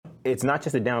it's not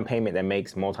just a down payment that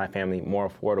makes multifamily more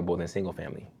affordable than single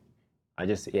family.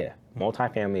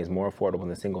 Multifamily is more affordable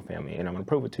than single family, and I'm gonna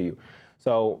prove it to you.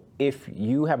 So if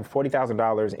you have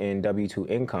 $40,000 in W-2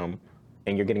 income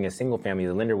and you're getting a single family,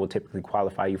 the lender will typically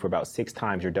qualify you for about 6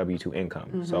 times your W-2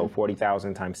 income. So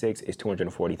 40,000 times 6 is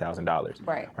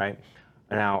 $240,000. Right?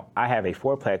 Now, I have a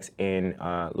fourplex in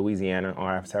Louisiana,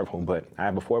 or I have several, but I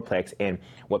have a fourplex, and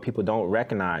what people don't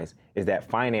recognize is that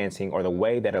financing, or the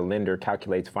way that a lender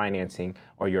calculates financing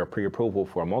or your pre-approval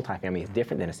for a multifamily, is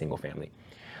different than a single family.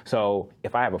 So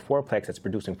if I have a fourplex that's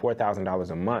producing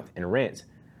 $4,000 a month in rents,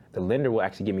 the lender will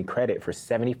actually give me credit for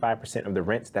 75% of the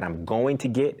rents that I'm going to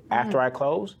get after I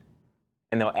close,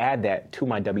 and they'll add that to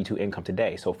my W-2 income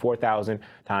today. So 4,000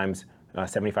 times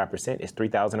 75% is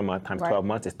 3,000 a month, times 12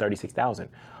 months is 36,000.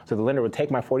 So the lender will take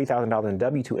my $40,000 in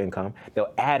W-2 income,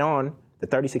 they'll add on the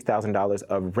 $36,000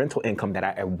 of rental income that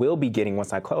I will be getting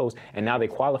once I close, and now they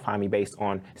qualify me based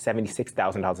on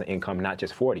 $76,000 in income, not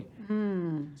just 40.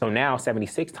 So now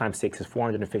 76 times 6 is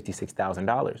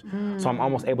 $456,000. So I'm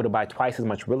almost able to buy twice as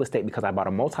much real estate because I bought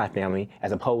a multifamily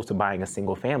as opposed to buying a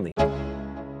single family.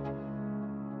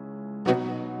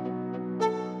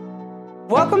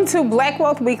 Welcome to Black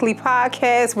Wealth Weekly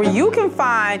podcast, where you can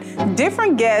find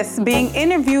different guests being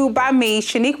interviewed by me,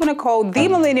 Shaniqua Nicole, the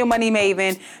Millennial Money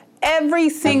Maven, every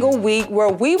single week, where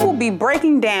we will be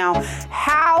breaking down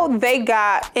how they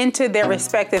got into their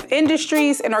respective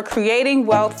industries and are creating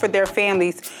wealth for their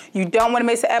families. You don't want to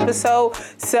miss an episode,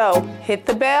 so hit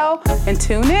the bell and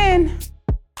tune in.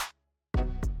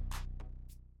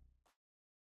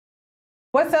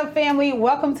 What's up, family?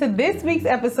 Welcome to this week's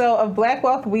episode of Black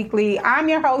Wealth Weekly. I'm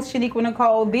your host, Shaniqua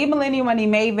Nicole, the Millennial Money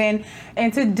Maven,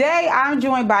 and today I'm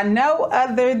joined by no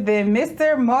other than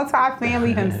Mr.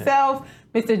 Multifamily himself,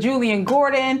 Mr. Jullien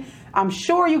Gordon. I'm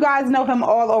sure you guys know him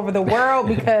all over the world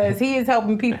because he is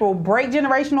helping people break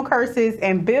generational curses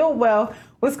and build wealth.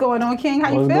 What's going on, King? How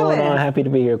you feeling? What's going on? Happy to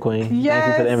be here, Queen. Yes, thank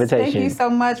you for the invitation. Thank you so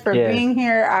much for being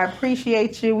here. I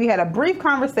appreciate you. We had a brief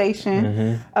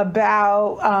conversation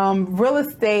about real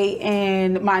estate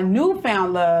and my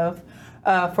newfound love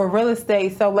for real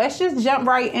estate. So let's just jump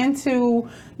right into,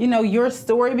 your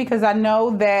story, because I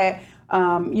know that,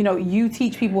 you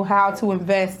teach people how to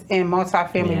invest in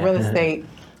multifamily real estate.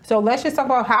 So let's just talk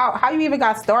about how you even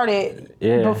got started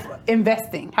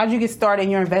investing. How did you get started in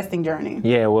your investing journey?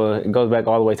 Yeah, well, it goes back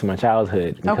all the way to my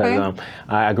childhood because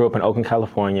I grew up in Oakland,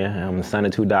 California. I'm the son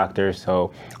of 2 doctors,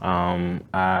 so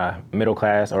middle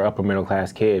class or upper middle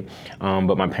class kid.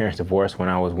 But my parents divorced when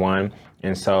I was 1.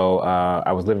 And so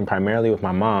I was living primarily with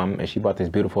my mom, and she bought this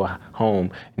beautiful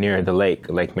home near the lake,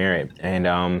 Lake Merritt.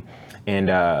 And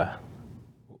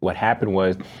what happened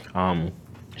was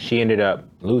she ended up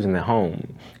losing the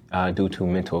home due to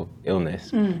mental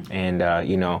illness. And,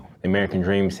 the American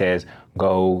dream says,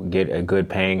 go get a good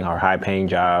paying or high paying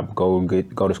job, go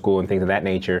to school and things of that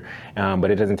nature. But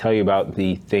it doesn't tell you about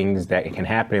the things that can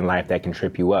happen in life that can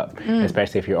trip you up,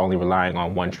 especially if you're only relying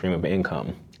on one stream of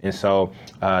income. And so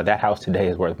that house today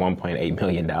is worth $1.8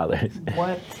 million.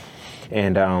 What?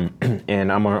 And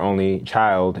I'm her only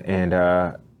child, and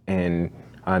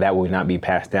that will not be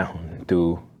passed down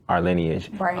through our lineage.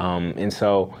 Right. And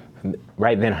so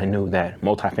right then I knew that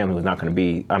multifamily was not going to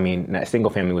be, that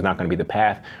single family was not going to be the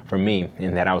path for me,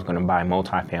 and that I was going to buy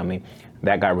multifamily.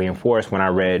 That got reinforced when I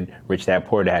read Rich Dad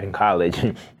Poor Dad in college,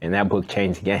 and that book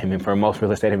changed the game. And for most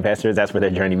real estate investors, that's where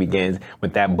their journey begins,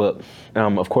 with that book.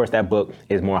 Of course, that book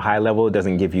is more high level. It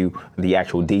doesn't give you the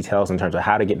actual details in terms of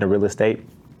how to get into real estate.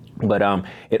 But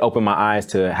it opened my eyes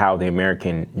to how the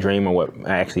American dream, or what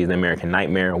actually is the American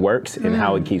nightmare, works, and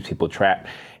how it keeps people trapped.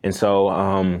 And so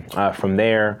from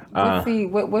there...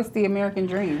 What's the American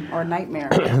dream or nightmare?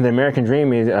 The American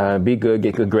dream is be good,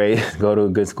 get good grades, go to a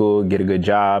good school, get a good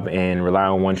job, and rely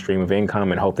on one stream of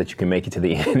income and hope that you can make it to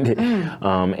the end.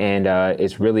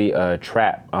 It's really a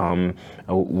trap.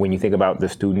 When you think about the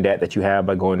student debt that you have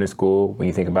by going to school, when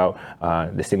you think about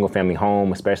the single family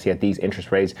home, especially at these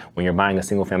interest rates, when you're buying a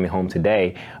single family home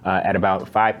today at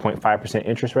about 5.5%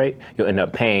 interest rate, you'll end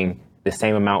up paying the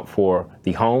same amount for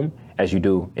the home as you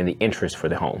do in the interest for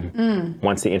the home,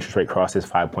 once the interest rate crosses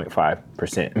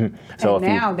 5.5%. So and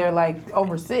now they're like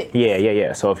over 6.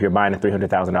 Yeah. So if you're buying a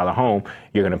 $300,000 home,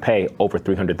 you're going to pay over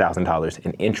 $300,000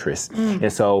 in interest.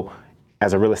 And so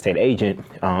as a real estate agent,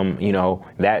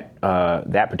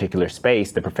 that particular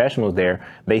space, the professionals there,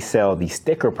 they sell the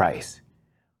sticker price.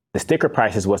 The sticker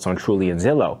price is what's on Trulia and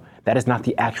Zillow. That is not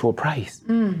the actual price.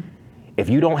 If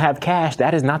you don't have cash,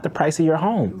 that is not the price of your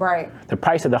home. Right. The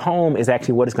price of the home is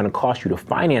actually what it's going to cost you to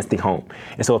finance the home.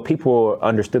 And so if people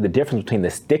understood the difference between the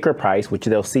sticker price, which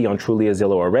they'll see on Trulia,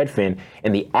 Zillow, or Redfin,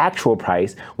 and the actual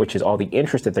price, which is all the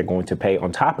interest that they're going to pay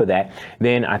on top of that,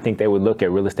 then I think they would look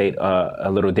at real estate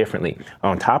a little differently.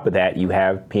 On top of that, you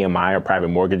have PMI, or private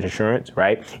mortgage insurance,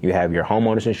 right? You have your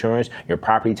homeowner's insurance, your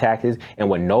property taxes, and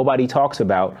what nobody talks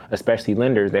about, especially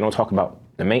lenders, they don't talk about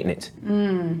the maintenance.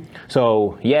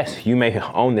 So yes, you may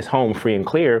own this home free and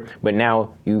clear, but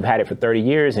now you've had it for 30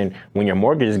 years, and when your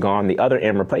mortgage is gone, the other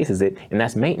end replaces it, and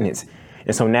that's maintenance.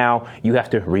 And so now you have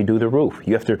to redo the roof,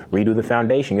 you have to redo the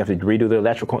foundation, you have to redo the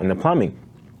electrical and the plumbing.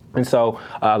 And so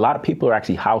a lot of people are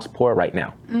actually house poor right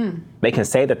now. They can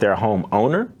say that they're a home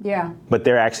owner, but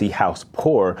they're actually house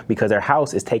poor because their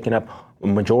house is taking up a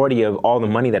majority of all the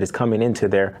money that is coming into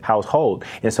their household.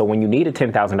 And so when you need a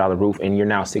 $10,000 roof and you're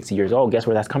now 60 years old, guess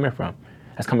where that's coming from?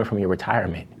 That's coming from your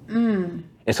retirement. And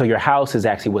so your house is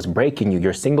actually what's breaking you.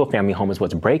 Your single family home is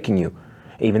what's breaking you,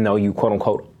 even though you quote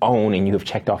unquote own and you have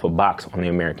checked off a box on the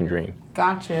American dream.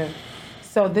 Gotcha.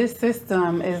 So this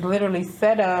system is literally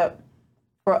set up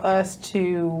for us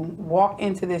to walk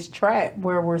into this trap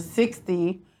where we're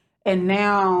 60 and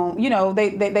now, you know,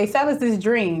 they sell us this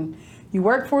dream. You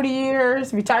work 40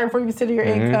 years, retire 40% of your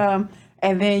income,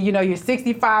 and then, you know, you're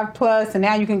 65 plus, and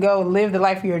now you can go live the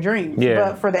life of your dreams.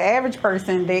 But for the average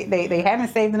person, they haven't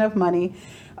saved enough money,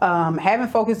 haven't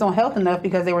focused on health enough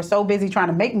because they were so busy trying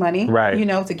to make money, you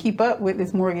know, to keep up with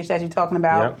this mortgage that you're talking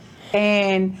about.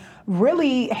 And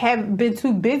really have been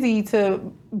too busy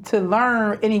to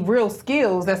learn any real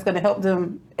skills that's going to help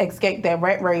them escape that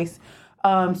rat race.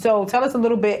 So tell us a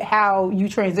little bit how you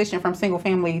transitioned from single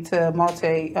family to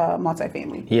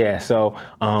multifamily. Yeah, so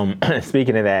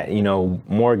speaking of that, you know,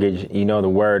 mortgage, you know, the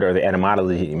word or the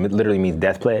etymology literally means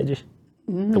death pledge.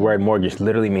 The word mortgage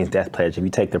literally means death pledge. If you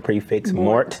take the prefix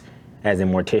mort, as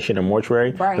in mortician or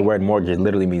mortuary, the word mortgage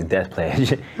literally means death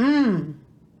pledge.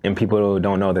 And people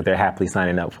don't know that they're happily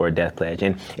signing up for a death pledge.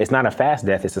 And it's not a fast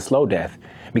death, it's a slow death.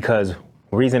 Because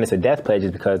the reason it's a death pledge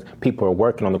is because people are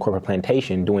working on the corporate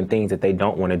plantation doing things that they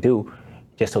don't want to do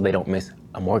just so they don't miss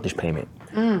a mortgage payment.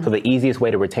 So the easiest way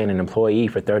to retain an employee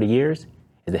for 30 years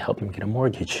is to help them get a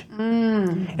mortgage.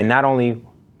 And not only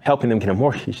helping them get a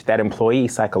mortgage, that employee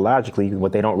psychologically,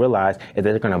 what they don't realize is that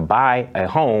they're going to buy a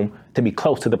home to be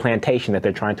close to the plantation that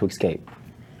they're trying to escape.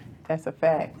 That's a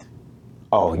fact.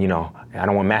 Oh, you know, I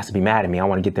don't want Master to be mad at me. I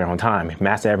want to get there on time. If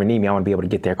Master ever need me, I want to be able to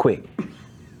get there quick.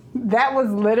 That was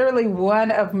literally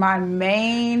one of my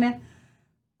main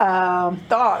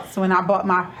thoughts when I bought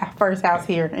my first house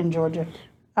here in Georgia.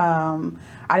 I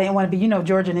didn't want to be, you know,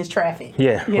 Georgia in this traffic.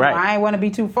 You know, I didn't want to be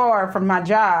too far from my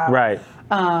job.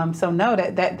 So no,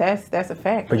 that's a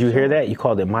fact. But you hear that? You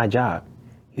called it my job.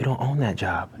 You don't own that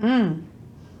job.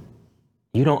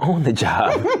 You don't own the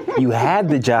job. You had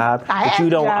the job, but you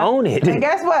don't own it. And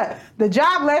guess what? The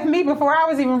job left me before I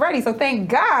was even ready. So thank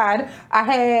God I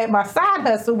had my side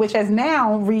hustle, which has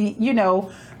now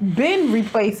been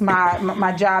replaced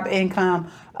my job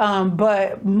income.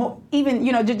 But even,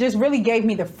 you know, just really gave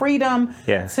me the freedom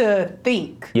to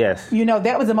think. You know,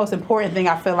 that was the most important thing,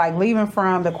 I feel like, leaving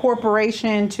from the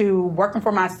corporation to working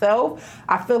for myself.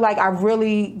 I feel like I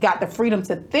really got the freedom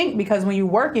to think, because when you're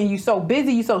working, you're so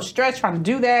busy, you're so stressed trying to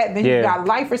do that. Then you got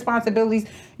life responsibilities.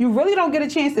 You really don't get a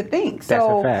chance to think.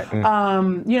 So,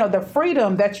 you know, the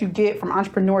freedom that you get from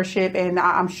entrepreneurship, and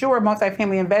I'm sure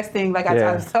multifamily investing, like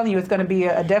I was telling you, it's going to be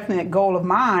a definite goal of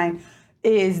mine,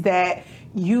 is that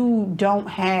you don't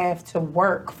have to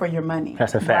work for your money.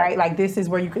 That's a fact. Right? Like, this is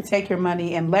where you could take your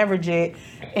money and leverage it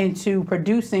into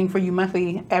producing for you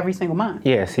monthly every single month.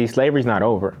 Yeah, see, slavery's not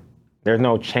over. There's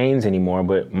no chains anymore,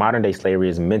 but modern day slavery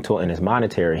is mental and it's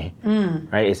monetary,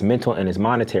 right? It's mental and it's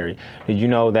monetary. Did you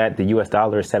know that the US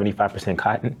dollar is 75%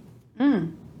 cotton?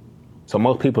 So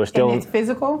most people are still— And it's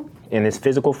physical? In its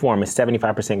physical form, it's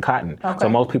 75% cotton. So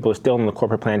most people are still in the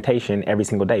corporate plantation every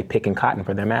single day picking cotton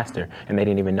for their master, and they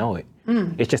didn't even know it.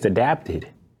 It's just adapted.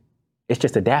 It's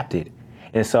just adapted.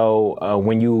 And so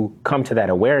when you come to that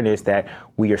awareness that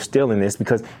we are still in this,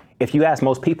 because if you ask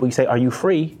most people, you say, are you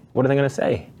free? What are they going to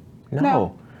say?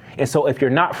 No. And so if you're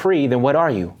not free, then what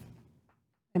are you?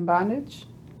 In bondage?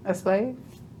 A slave?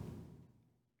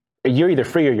 You're either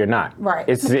free or you're not. Right.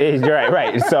 It's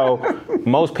right. So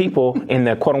most people in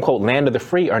the quote unquote land of the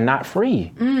free are not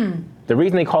free. The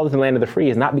reason they call it the land of the free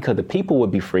is not because the people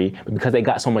would be free, but because they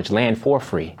got so much land for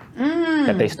free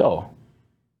that they stole.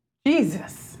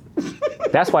 Jesus.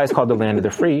 That's why it's called the land of the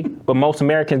free. But most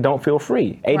Americans don't feel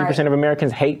free. 80% of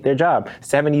Americans hate their job.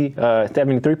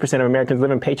 73% of Americans live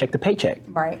in paycheck to paycheck.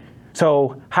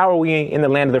 So how are we in the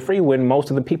land of the free when most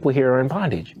of the people here are in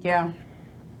bondage? Yeah.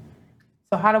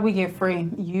 So how do we get free?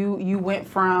 You went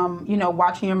from,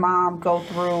 watching your mom go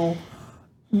through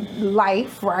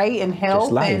life, right, and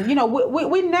health, life.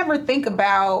 and we never think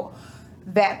about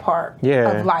that part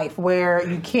of life where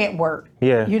you can't work.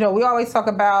 Yeah. We always talk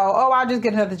about, I'll just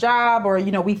get another job, or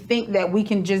we think that we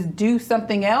can just do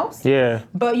something else. Yeah.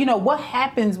 But what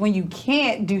happens when you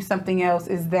can't do something else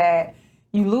is that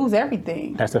you lose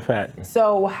everything. That's a fact.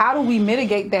 So how do we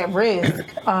mitigate that risk?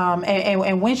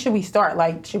 And when should we start?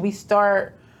 Like, should we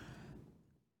start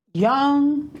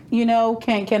young?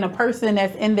 Can a person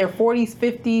that's in their 40s,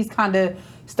 50s kind of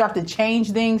start to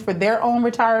change things for their own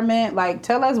retirement? Like,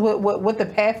 tell us what the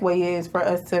pathway is for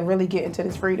us to really get into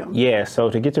this freedom. Yeah, so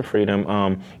to get to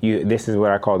freedom, this is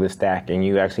what I call the stack, and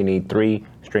you actually need 3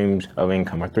 streams of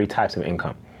income, or 3 types of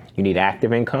income. You need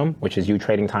active income, which is you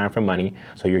trading time for money.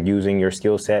 So you're using your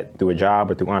skill set through a job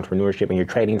or through entrepreneurship, and you're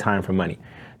trading time for money.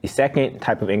 The second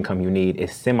type of income you need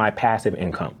is semi-passive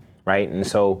income. Right. And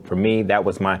so for me, that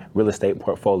was my real estate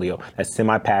portfolio. That's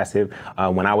semi-passive.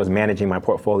 When I was managing my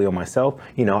portfolio myself,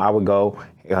 I would go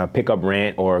pick up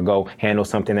rent or go handle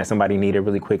something that somebody needed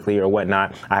really quickly or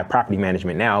whatnot. I have property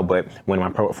management now, but when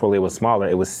my portfolio was smaller,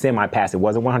 it was semi-passive. It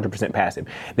wasn't 100% passive.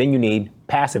 Then you need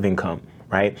passive income.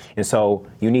 Right. And so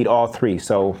you need all 3.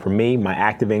 So for me, my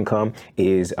active income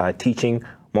is teaching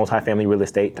multifamily real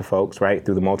estate to folks, right,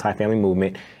 through the multifamily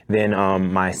movement. Then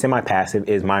my semi-passive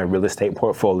is my real estate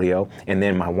portfolio. And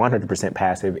then my 100%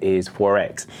 passive is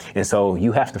Forex. And so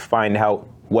you have to find out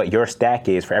what your stack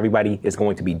is. For everybody, is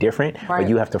going to be different, right. But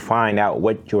you have to find out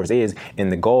what yours is.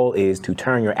 And the goal is to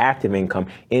turn your active income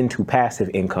into passive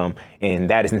income. And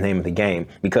that is the name of the game,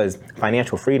 because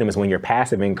financial freedom is when your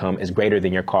passive income is greater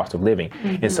than your cost of living.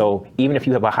 Mm-hmm. And so even if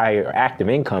you have a higher active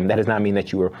income, that does not mean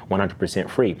that you are 100%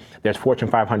 free. There's Fortune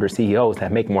 500 CEOs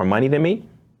that make more money than me,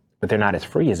 but they're not as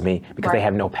free as me because they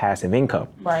have no passive income.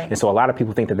 Right. And so a lot of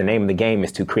people think that the name of the game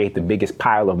is to create the biggest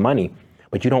pile of money,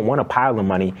 but you don't want a pile of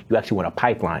money, you actually want a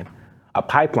pipeline. A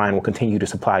pipeline will continue to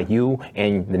supply you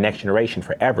and the next generation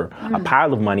forever. A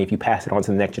pile of money, if you pass it on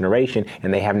to the next generation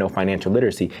and they have no financial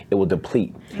literacy, it will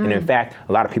deplete. And in fact,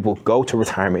 a lot of people go to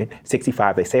retirement,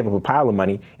 65, they save up a pile of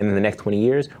money, and in the next 20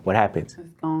 years, what happens?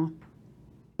 It's gone.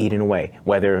 Eaten away,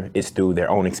 whether it's through their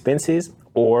own expenses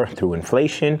or through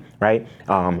inflation, right?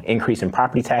 Increase in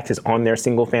property taxes on their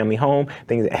single family home,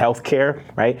 things, healthcare,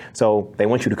 right? So they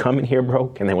want you to come in here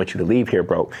broke and they want you to leave here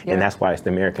broke. Yeah. And that's why it's the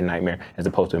American nightmare as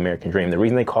opposed to American dream. The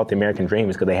reason they call it the American dream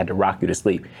is because they had to rock you to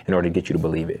sleep in order to get you to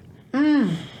believe it.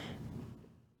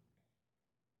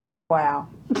 Wow.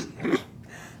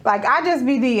 Like, I just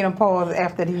be needing a pause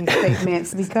after these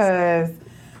statements because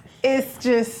it's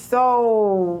just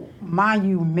so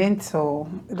monumental,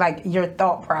 like your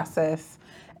thought process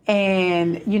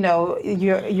and,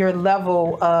 your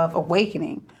level of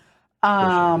awakening.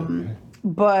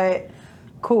 But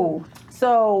cool.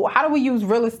 So how do we use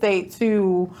real estate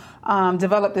to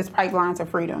develop this pipeline to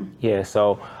freedom? Yeah,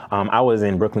 so I was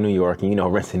in Brooklyn, New York,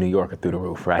 and rents in New York are through the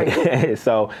roof, right?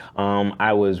 So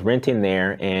I was renting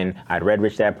there, and I'd read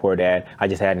Rich Dad Poor Dad. I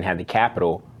just hadn't had the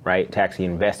capital, right, to actually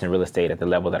invest in real estate at the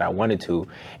level that I wanted to.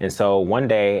 And so one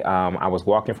day I was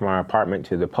walking from our apartment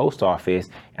to the post office,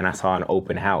 and I saw an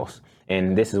open house.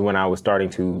 And this is when I was starting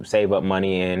to save up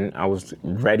money and I was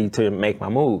ready to make my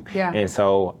move. Yeah. And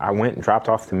so I went and dropped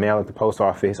off the mail at the post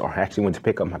office, or I actually went to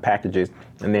pick up my packages.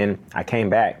 And then I came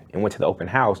back and went to the open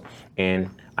house, and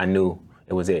I knew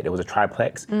it was it. It was a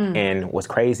triplex. And what's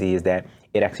crazy is that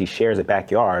it actually shares a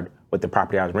backyard with the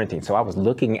property I was renting. So I was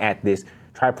looking at this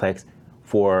triplex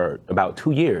for about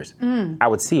 2 years. I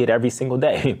would see it every single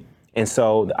day. And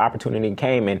so the opportunity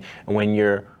came, and when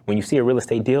you see a real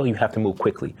estate deal, you have to move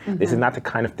quickly. This is not the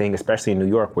kind of thing, especially in New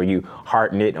York, where you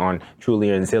hearten it on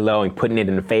Jullien and Zillow and putting it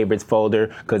in the favorites folder.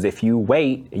 Because if you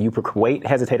wait,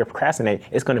 hesitate, or procrastinate,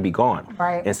 it's going to be gone.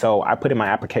 Right. And so I put in my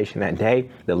application that day.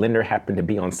 The lender happened to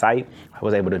be on site. I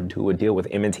was able to do a deal with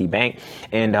M&T Bank,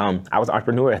 and I was an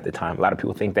entrepreneur at the time. A lot of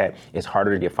people think that it's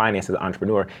harder to get financed as an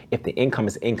entrepreneur. If the income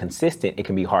is inconsistent, it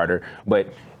can be harder.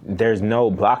 But there's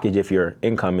no blockage if your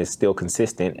income is still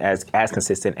consistent, as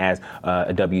consistent as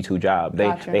a W-2 job.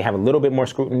 They have a little bit more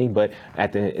scrutiny, but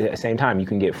at the same time, you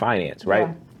can get finance, right?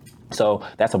 Yeah. So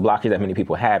that's a blockage that many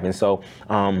people have. And so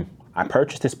I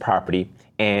purchased this property,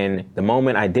 and the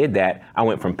moment I did that, I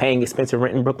went from paying expensive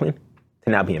rent in Brooklyn to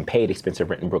now being paid expensive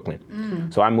rent in Brooklyn.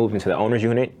 So I moved into the owner's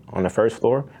unit on the first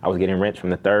floor. I was getting rents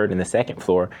from the third and the second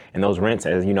floor. And those rents,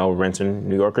 as you know, rents in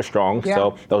New York are strong. Yeah.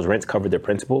 So those rents covered their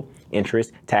principal,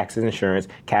 interest, taxes, insurance,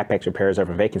 CapEx, repairs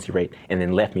over vacancy rate, and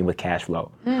then left me with cash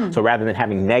flow. So rather than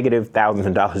having negative thousands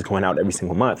of dollars going out every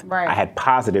single month, Right. I had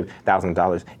positive thousands of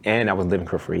dollars, and I was living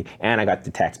for free, and I got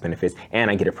the tax benefits,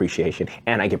 and I get appreciation,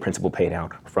 and I get principal pay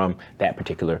down from that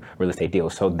particular real estate deal.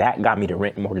 So that got me to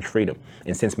rent and mortgage freedom.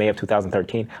 And since May of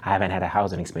 2013, I haven't had a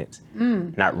housing expense,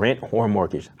 not rent or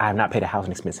mortgage. I have not paid a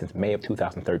housing expense since May of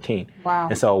 2013. Wow.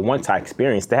 And so once I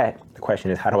experienced that, the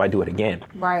question is, how do I do it again?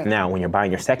 Right. Now, when you're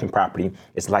buying your second property,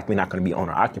 it's likely not going to be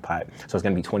owner occupied. So it's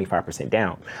going to be 25%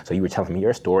 down. So you were telling me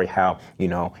your story, how, you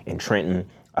know, in Trenton,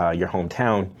 your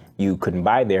hometown, you couldn't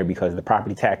buy there because of the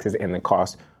property taxes and the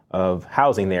cost of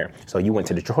housing there. So you went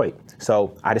to Detroit.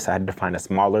 So I decided to find a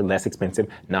smaller, less expensive,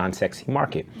 non-sexy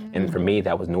market. And for me,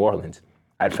 that was New Orleans.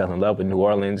 I fell in love with New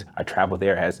Orleans. I traveled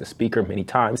there as a speaker many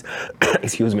times,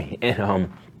 excuse me. And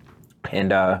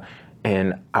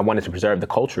I wanted to preserve the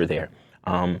culture there.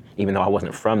 Even though I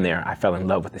wasn't from there, I fell in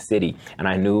love with the city. And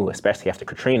I knew, especially after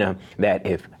Katrina, that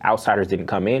if outsiders didn't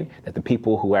come in, that the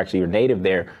people who actually are native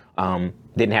there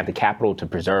didn't have the capital to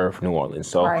preserve New Orleans.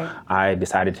 So Right. I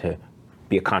decided to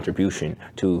be a contribution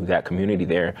to that community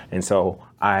there. And so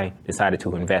I decided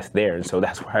to invest there. And so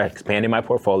that's where I expanded my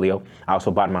portfolio. I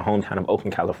also bought my hometown of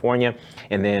Oakland, California,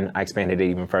 and then I expanded it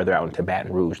even further out into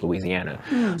Baton Rouge, Louisiana.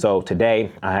 So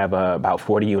today I have about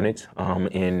 40 units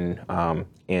in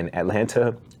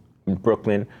Atlanta,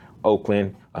 Brooklyn,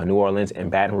 Oakland, New Orleans,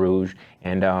 and Baton Rouge.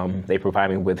 And they provide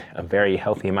me with a very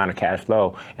healthy amount of cash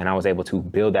flow. And I was able to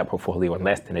build that portfolio in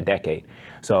less than a decade.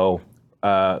 So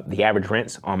the average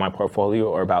rents on my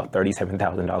portfolio are about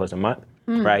 $37,000 a month,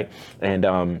 right? And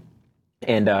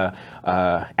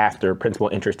after principal,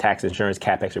 interest, tax, insurance,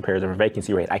 CapEx, repairs, over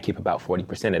vacancy rate, I keep about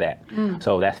 40% of that.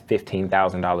 So that's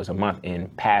 $15,000 a month in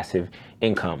passive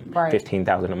income. Right.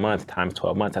 $15,000 a month times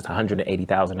 12 months, that's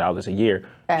 $180,000 a year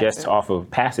Passive. just off of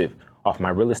passive, off my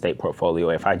real estate portfolio.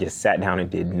 If I just sat down and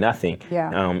did nothing,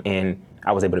 Yeah. and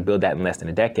I was able to build that in less than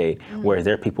a decade. Whereas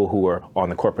there are people who are on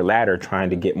the corporate ladder trying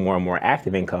to get more and more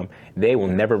active income, they will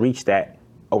never reach that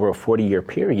over a 40-year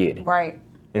period. Right.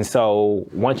 And so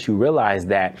once you realize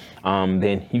that,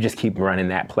 then you just keep running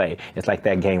that play. It's like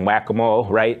that game Whack-A-Mole,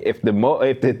 right? If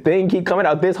the thing keep coming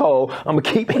out this hole, I'm gonna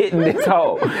keep hitting this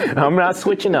hole. I'm not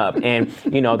switching up. And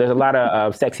you know, there's a lot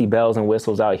of sexy bells and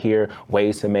whistles out here,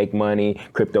 ways to make money,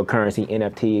 cryptocurrency,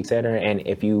 NFT, et cetera. And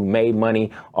if you made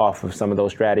money off of some of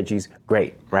those strategies,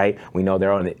 great, right? We know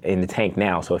they're in the tank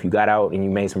now. So if you got out and you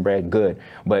made some bread, good.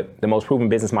 But the most proven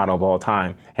business model of all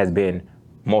time has been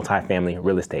multifamily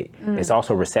real estate. It's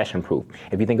also recession proof.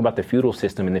 If you think about the feudal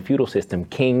system, in the feudal system,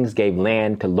 kings gave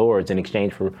land to lords in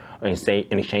exchange for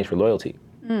loyalty,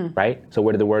 right? So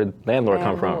where did the word landlord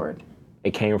come Landlord. from?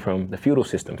 It came from the feudal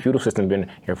system. Feudal system's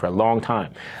been here for a long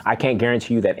time. I can't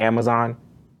guarantee you that Amazon,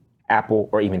 Apple,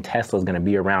 or even Tesla is going to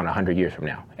be around 100 years from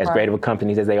now. As Right. great of a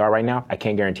companies as they are right now, I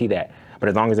can't guarantee that. But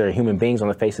as long as there are human beings on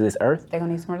the face of this earth, They're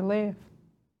gonna need somewhere to live.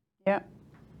 Yep.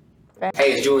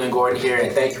 hey, it's Jullien Gordon here,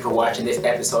 and thank you for watching this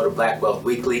episode of Black Wealth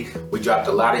Weekly. We dropped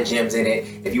a lot of gems in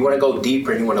it. If you want to go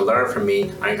deeper and you want to learn from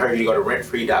me, I encourage you to go to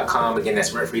rentfree.com. Again, that's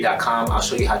rentfree.com. I'll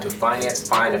show you how to finance,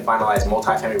 find, and finalize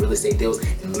multifamily real estate deals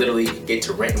and literally get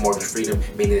to rent and mortgage freedom,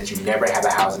 meaning that you never have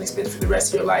a housing expense for the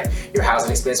rest of your life. Your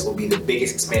housing expense will be the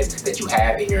biggest expense that you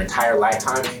have in your entire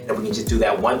lifetime. And if we can just do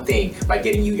that one thing by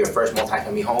getting you your first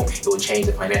multifamily home, it will change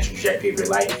the financial trajectory of your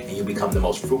life and you become the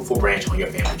most fruitful branch on your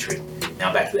family tree.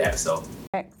 Now back to the episode.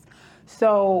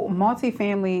 So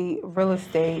multifamily real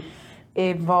estate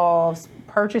involves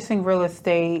purchasing real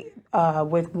estate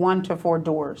with 1 to 4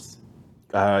 doors.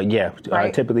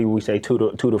 Right. Typically we say two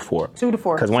to four. 2 to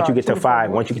 4. Because once you get to 5,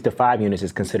 doors. once you get to 5 units,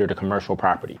 it's considered a commercial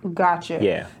property. Gotcha.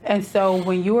 Yeah. And so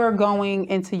when you are going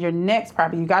into your next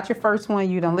property, you got your first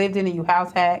one, you done lived in it, you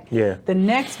house hacked. Yeah. The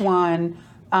next one,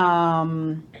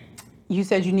 you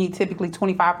said you need typically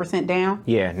 25% down.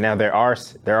 Yeah. Now there are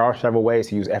several ways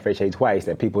to use FHA twice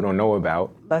that people don't know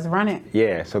about. Let's run it.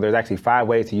 Yeah, so there's actually 5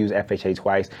 ways to use FHA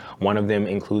twice. One of them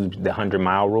includes the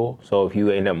 100-mile rule. So if you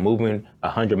end up moving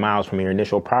 100 miles from your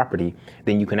initial property,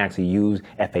 then you can actually use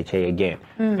FHA again.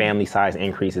 Family size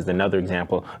increase is another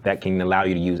example that can allow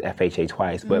you to use FHA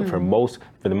twice. But for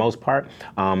the most part,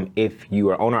 if you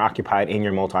are owner occupied in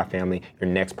your multifamily, your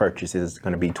next purchase is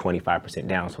going to be 25%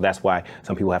 down. So that's why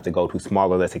some people have to go to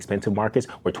smaller, less expensive markets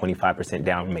where 25%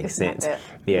 down makes sense.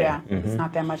 It's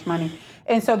not that much money.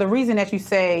 And so the reason that you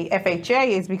say FHA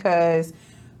is because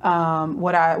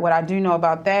What I do know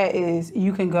about that is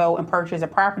you can go and purchase a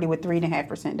property with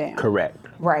 3.5% down. Correct.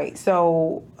 Right.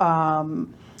 So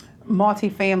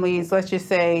multifamilies, let's just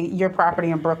say your property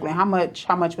in Brooklyn. How much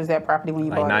was that property when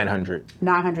you bought it? 900.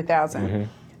 900,000.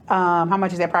 How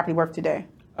much is that property worth today?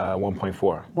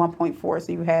 1.4. 1.4.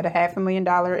 So you had a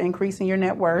 $500,000 increase in your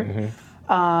net worth.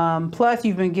 Plus,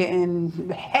 you've been getting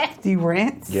hefty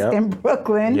rents in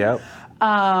Brooklyn. Yep.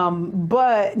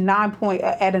 But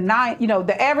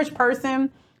the average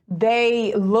person,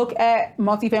 they look at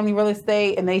multifamily real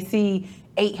estate and they see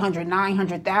 800,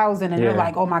 900,000 and they're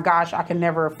like, oh my gosh, I can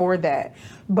never afford that.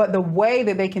 But the way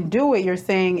that they can do it, you're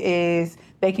saying, is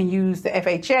they can use the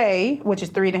FHA, which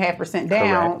is 3.5%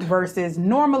 down. Correct. Versus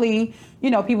normally,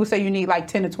 people say you need like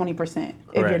 10 to 20%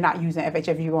 if you're not using FHA,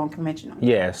 if you're going conventional.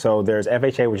 Yeah, so there's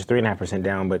FHA, which is 3.5%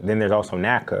 down, but then there's also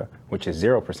NACA, which is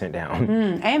 0% down.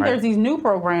 And there's these new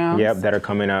programs. Yep, that are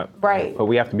coming up. Right. But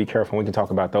we have to be careful. We can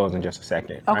talk about those in just a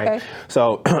second. Okay. Right?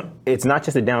 So it's not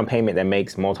just a down payment that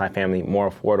makes multifamily more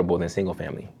affordable than single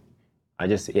family.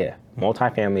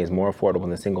 Multifamily is more affordable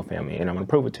than single family, and I'm going to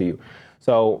prove it to you.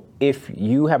 So if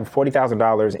you have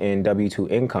 $40,000 in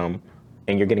W-2 income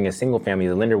and you're getting a single family,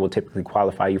 the lender will typically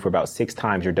qualify you for about 6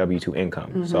 times your W-2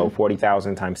 income. So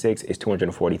 40,000 times 6 is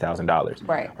 $240,000.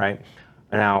 Right.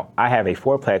 Now, I have a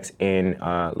fourplex in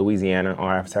Louisiana,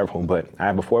 or I have several, but I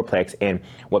have a fourplex, and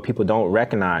what people don't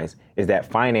recognize is that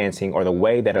financing, or the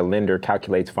way that a lender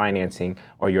calculates financing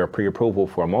or your pre-approval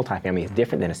for a multifamily, is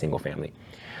different than a single family.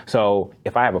 So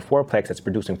if I have a fourplex that's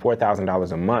producing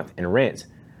 $4,000 a month in rents,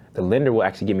 the lender will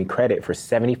actually give me credit for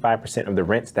 75% of the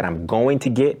rents that I'm going to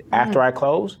get after I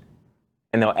close,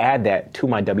 and they'll add that to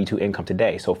my W-2 income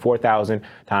today. So 4,000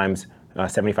 times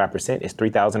 75% is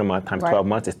 3,000 a month times 12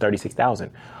 months is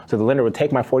 36,000. So the lender will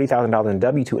take my $40,000 in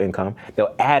W-2 income,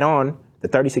 they'll add on the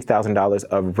 $36,000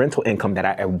 of rental income that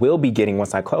I will be getting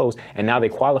once I close, and now they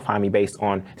qualify me based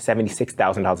on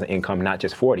 $76,000 in income, not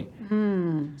just 40.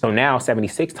 So now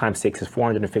 76 times 6 is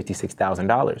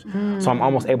 $456,000. So I'm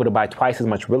almost able to buy twice as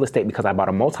much real estate because I bought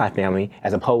a multifamily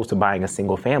as opposed to buying a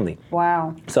single family.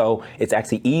 Wow. So it's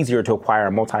actually easier to acquire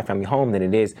a multifamily home than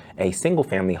it is a single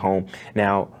family home.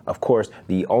 Now, of course,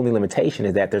 the only limitation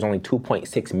is that there's only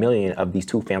 2.6 million of these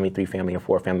 2-family, 3-family, and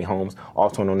 4-family homes,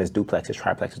 also known as duplexes,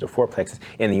 triplexes, or fourplexes,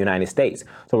 in the United States.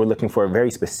 So we're looking for a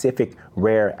very specific,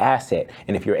 rare asset.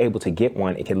 And if you're able to get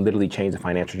one, it can literally change the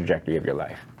financial trajectory of your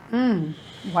life.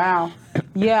 Wow.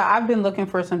 Yeah, I've been looking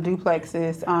for some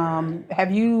duplexes. Have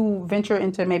you ventured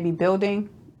into maybe building,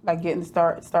 like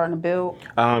starting to build?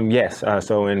 Yes.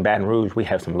 So in Baton Rouge, we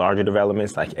have some larger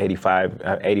developments like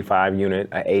 85 unit,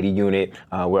 80 unit.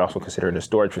 We're also considered a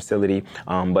storage facility.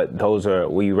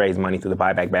 But we raise money through the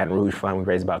Buyback Baton Rouge Fund. We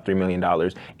raised about $3 million,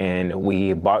 and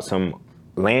we bought some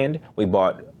land. We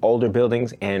bought older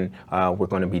buildings, and we're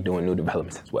going to be doing new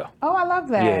developments as well. Oh, I love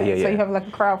that. Yeah. So you have like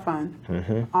a crowd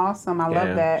fund. Awesome. I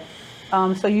love that.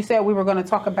 So you said we were going to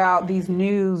talk about these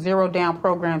new zero down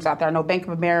programs out there. I know Bank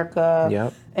of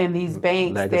America and these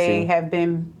banks, they have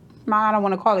been, I don't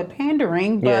want to call it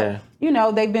pandering, but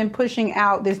they've been pushing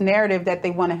out this narrative that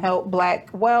they want to help Black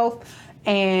wealth.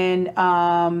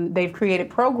 And they've created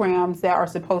programs that are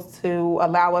supposed to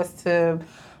allow us to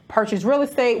purchase real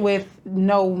estate with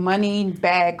no money,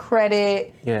 bad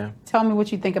credit. Yeah. Tell me what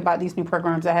you think about these new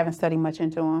programs. I haven't studied much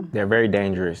into them. They're very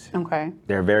dangerous. Okay.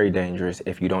 They're very dangerous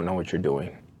if you don't know what you're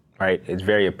doing, right? It's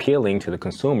very appealing to the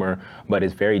consumer, but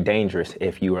it's very dangerous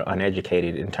if you are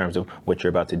uneducated in terms of what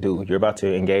you're about to do. You're about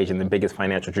to engage in the biggest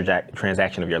financial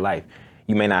transaction of your life.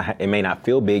 It may not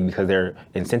feel big because they're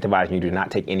incentivizing you to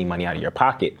not take any money out of your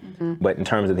pocket. But in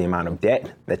terms of the amount of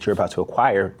debt that you're about to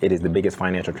acquire, it is the biggest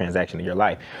financial transaction of your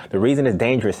life. The reason it's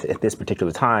dangerous at this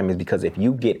particular time is because if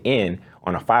you get in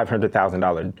on a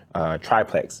 $500,000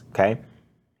 triplex, okay,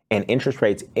 and interest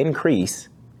rates increase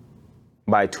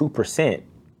by 2%,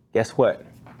 guess what?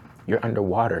 You're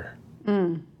underwater.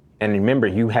 And remember,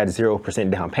 you had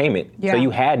 0% down payment. So you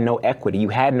had no equity. You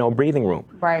had no breathing room.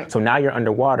 Right. So now you're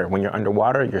underwater. When you're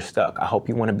underwater, you're stuck. I hope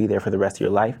you want to be there for the rest of your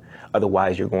life.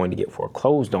 Otherwise, you're going to get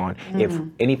foreclosed on if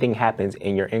anything happens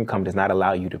and your income does not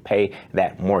allow you to pay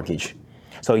that mortgage.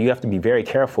 So you have to be very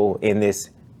careful in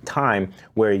this time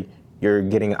where you're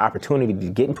getting an opportunity to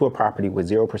get into a property with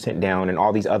 0% down and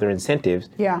all these other incentives.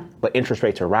 But interest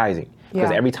rates are rising.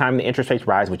 Because every time the interest rates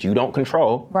rise, which you don't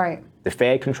control, the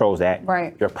Fed controls that,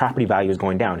 your property value is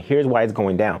going down. Here's why it's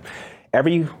going down.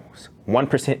 Every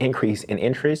 1% increase in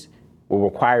interest will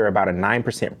require about a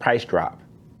 9% price drop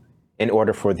in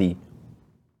order for the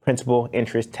principal,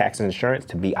 interest, tax, and insurance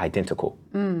to be identical.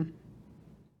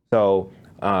 So,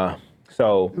 I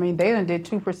mean, they done did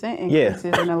 2% increases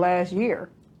in the last year.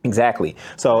 Exactly.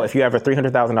 So if you have a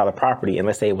 $300,000 property, and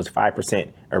let's say it was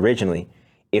 5% originally,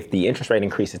 if the interest rate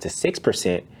increases to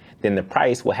 6%, then the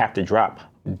price will have to drop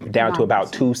down to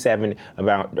about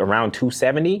around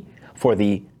 270 for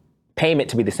the payment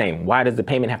to be the same. Why does the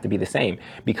payment have to be the same?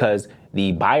 Because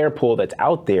the buyer pool that's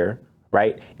out there,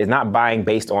 right, is not buying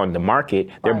based on the market.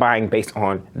 They're buying based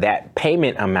on that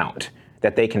payment amount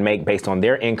that they can make based on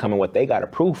their income and what they got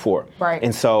approved for. Right.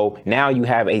 And so now you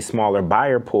have a smaller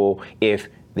buyer pool if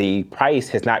the price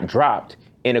has not dropped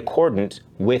in accordance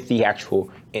with the actual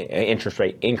interest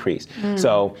rate increase.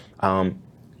 So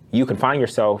you can find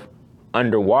yourself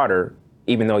underwater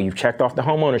even though you've checked off the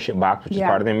home ownership box, which is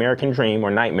part of the American dream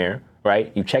or nightmare,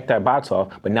 right? You checked that box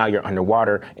off, but now you're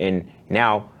underwater, and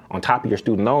now on top of your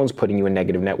student loans putting you in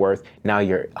negative net worth, now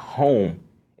your home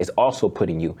is also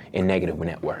putting you in negative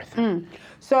net worth.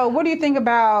 So what do you think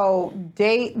about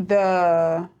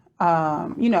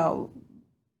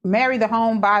marry the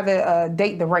home, buy the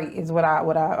date the rate is what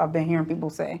I've been hearing people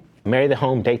say. Marry the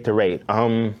home, date the rate.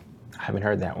 I haven't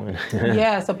heard that one.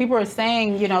 Yeah, so people are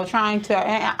saying, trying to,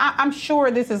 and I'm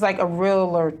sure this is like a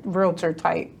realtor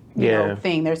type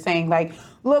thing. They're saying like,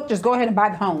 look, just go ahead and buy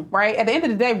the home, right? At the end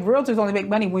of the day, realtors only make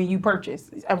money when you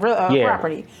purchase a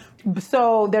property.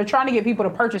 So they're trying to get people to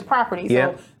purchase property.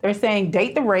 So they're saying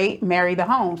date the rate, marry the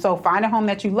home. So find a home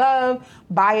that you love,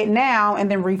 buy it now, and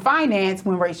then refinance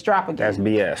when rates drop again. That's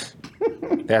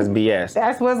BS. That's BS.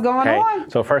 That's what's going on.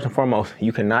 So first and foremost,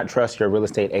 you cannot trust your real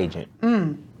estate agent.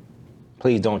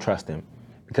 Please don't trust them,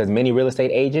 because many real estate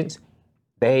agents,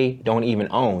 they don't even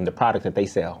own the product that they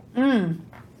sell.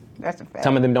 That's a fact.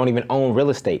 Some of them don't even own real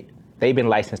estate. They've been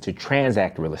licensed to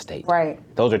transact real estate. Right.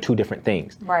 Those are two different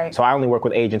things. Right. So I only work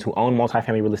with agents who own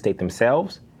multifamily real estate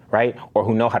themselves, right? Or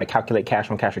who know how to calculate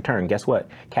cash on cash return. Guess what?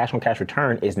 Cash on cash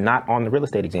return is not on the real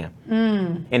estate exam.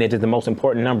 And it is the most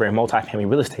important number in multifamily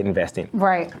real estate investing.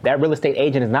 Right. That real estate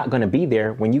agent is not going to be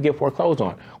there when you get foreclosed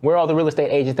on. Where are all the real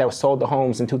estate agents that sold the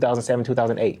homes in 2007,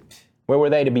 2008? Where were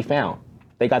they to be found?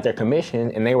 They got their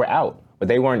commission and they were out, but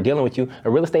they weren't dealing with you. A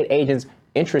real estate agent's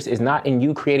interest is not in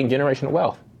you creating generational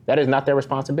wealth. That is not their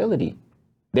responsibility.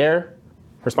 Their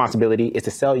responsibility is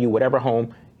to sell you whatever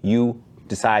home you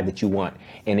decide that you want.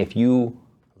 And if you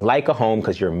like a home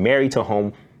because you're married to a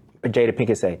home, Jada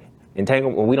Pinkett say,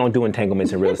 we don't do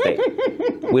entanglements in real estate.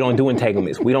 We don't do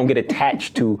entanglements. We don't get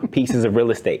attached to pieces of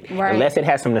real estate. Right. Unless it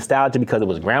has some nostalgia because it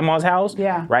was grandma's house,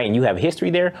 right? And you have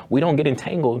history there, we don't get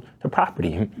entangled to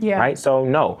property, right? So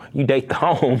no, you date the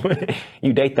home.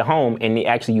 You date the home, and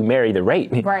actually you marry the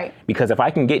rate. Right. Because if I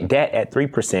can get debt at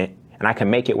 3% and I can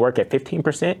make it work at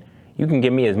 15%, you can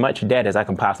give me as much debt as I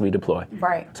can possibly deploy.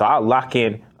 Right. So I'll lock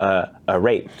in a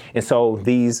rate. And so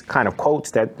these kind of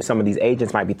quotes that some of these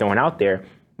agents might be throwing out there,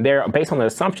 they're based on the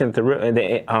assumption that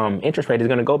the interest rate is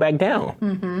going to go back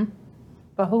down.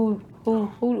 But who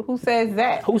says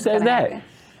that? Who says that?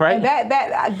 Right. And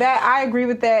that I agree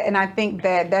with that, and I think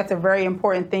that that's a very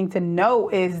important thing to know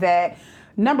is that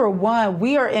number one,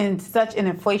 we are in such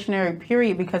an inflationary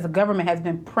period because the government has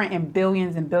been printing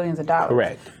billions and billions of dollars.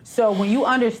 Correct. So when you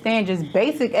understand just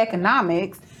basic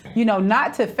economics,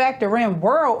 not to factor in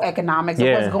world economics of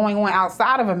what's going on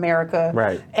outside of America,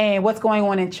 right, and what's going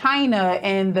on in China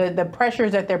and the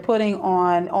pressures that they're putting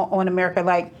on America.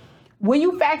 Like when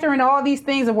you factor in all these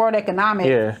things of world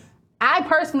economics, I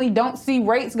personally don't see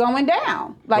rates going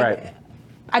down. Like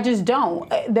I just don't.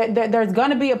 There's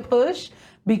going to be a push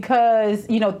because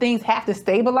things have to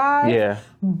stabilize.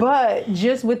 But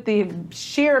just with the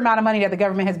sheer amount of money that the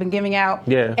government has been giving out,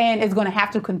 and is going to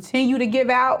have to continue to give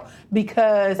out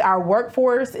because our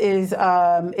workforce is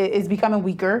becoming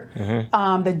weaker.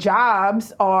 The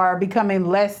jobs are becoming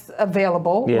less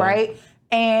available, right?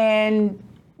 And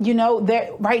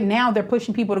right now they're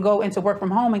pushing people to go into work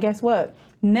from home, and guess what?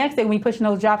 Next they're going to be pushing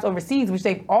those jobs overseas, which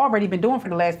they've already been doing for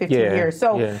the last 15 years.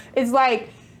 So it's like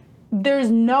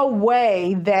there's no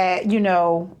way that,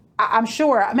 I'm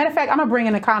sure, matter of fact, I'm going to bring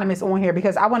an economist on here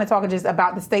because I want to talk just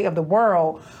about the state of the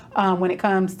world when it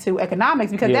comes to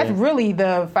economics, because that's really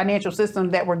the financial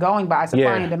system that we're going by,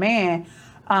 supply and demand.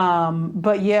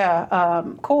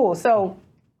 Cool. So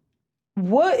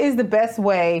what is the best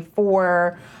way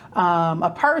for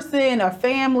a person, a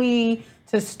family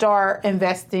to start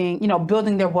investing,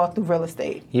 building their wealth through real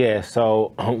estate?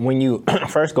 So when you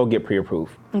first go get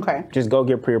pre-approved. Okay. Just go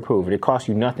get pre-approved. It costs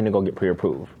you nothing to go get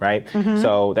pre-approved, right?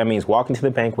 So that means walk into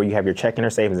the bank where you have your checking or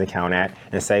savings account at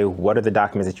and say, what are the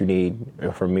documents that you need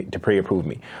for me to pre-approve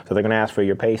me? So they're going to ask for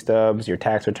your pay stubs, your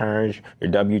tax returns,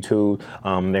 your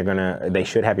W-2. They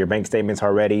should have your bank statements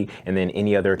already, and then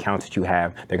any other accounts that you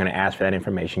have, they're going to ask for that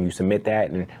information. You submit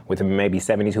that, and within maybe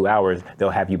 72 hours, they'll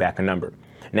have you back a number.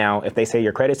 Now, if they say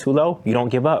your credit's too low, you don't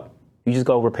give up. You just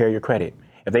go repair your credit.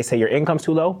 If they say your income's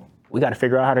too low, we got to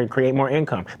figure out how to create more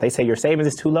income. They say your savings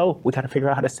is too low. We got to figure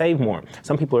out how to save more.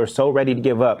 Some people are so ready to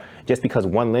give up just because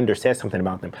one lender says something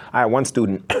about them. I had one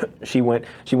student, she went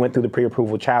through the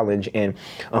pre-approval challenge, and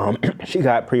she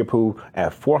got pre-approved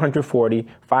at 440,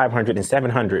 500, and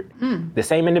 700. The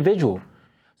same individual.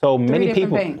 So many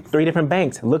people, 3 different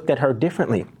banks looked at her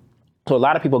differently. So a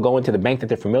lot of people go into the bank that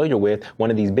they're familiar with,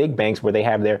 one of these big banks where they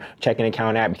have their checking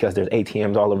account at because there's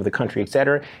ATMs all over the country, et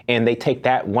cetera, and they take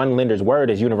that one lender's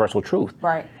word as universal truth.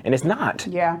 Right. And it's not.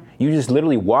 Yeah. You just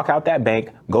literally walk out that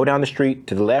bank, go down the street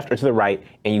to the left or to the right,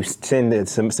 and you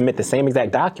submit the same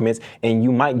exact documents, and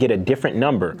you might get a different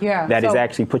number that is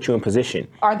actually put you in position.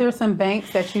 Are there some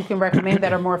banks that you can recommend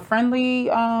that are more friendly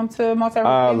to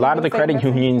multifamily? A lot of the credit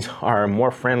unions are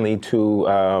more friendly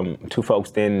to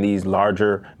folks than these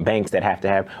larger banks that have to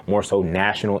have more so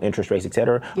national interest rates, et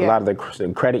cetera. A lot of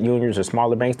the credit unions or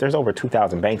smaller banks, there's over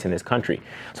 2,000 banks in this country.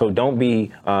 So don't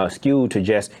be skewed to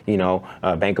just,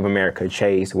 Bank of America,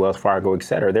 Chase, Wells Fargo, et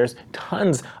cetera. There's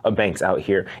tons of banks out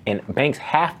here, and banks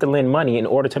have to lend money in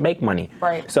order to make money.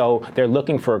 Right. So they're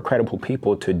looking for credible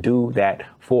people to do that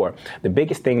for. The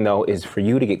biggest thing, though, is for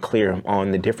you to get clear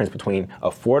on the difference between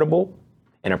affordable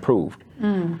and approved.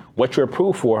 What you're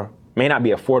approved for may not be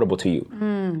affordable to you,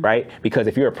 right? Because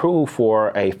if you're approved for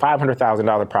a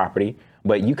 $500,000 property,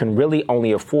 but you can really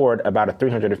only afford about a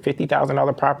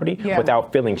 $350,000 property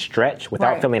without feeling stretched,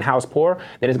 without feeling house poor,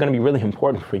 then it's going to be really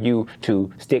important for you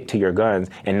to stick to your guns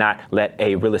and not let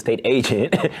a real estate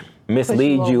agent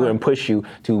mislead you and push you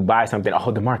to buy something.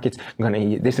 Oh, the market's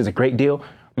this is a great deal.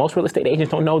 Most real estate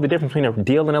agents don't know the difference between a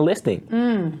deal and a listing.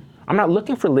 I'm not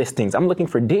looking for listings. I'm looking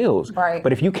for deals. Right.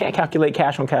 But if you can't calculate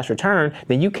cash on cash return,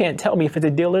 then you can't tell me if it's a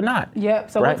deal or not.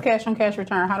 Yep. So what's cash on cash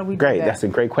return? How do we do that? That's a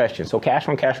great question. So cash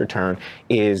on cash return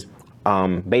is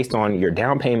based on your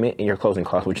down payment and your closing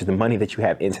costs, which is the money that you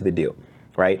have into the deal.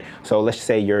 Right. So let's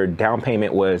say your down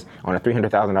payment was on a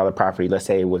 $300,000 property. Let's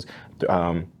say it was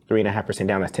 3.5%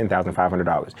 down. That's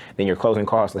 $10,500. Then your closing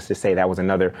costs, let's just say that was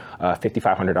another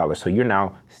 $5,500. So you're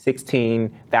now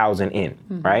 $16,000 in,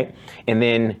 right? And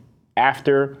then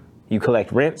after you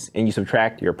collect rents and you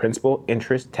subtract your principal,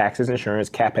 interest, taxes, insurance,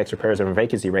 capex, repairs, and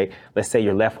vacancy rate, let's say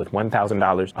you're left with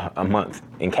 $1,000 a month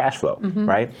in cash flow,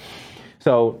 right?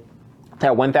 So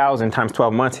that 1,000 times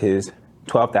 12 months is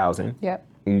 12,000. Yep.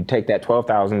 You take that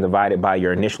 12,000 divided by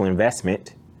your initial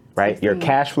investment, right? 16. Your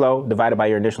cash flow divided by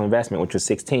your initial investment, which was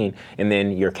 16, and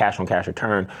then your cash on cash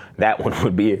return, that one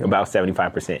would be about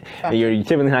 75%. Okay. You're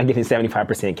typically not getting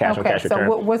 75% cash on cash return.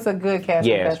 So what's a good cash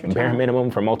on cash return? Bare minimum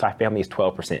for multifamily is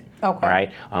 12%. Okay.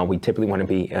 Right? We typically want to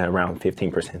be around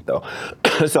 15%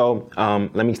 though. So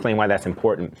let me explain why that's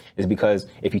important. Is because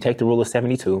if you take the rule of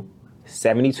 72,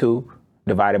 72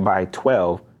 divided by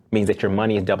 12 means that your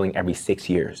money is doubling every 6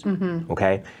 years.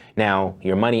 Okay? Now,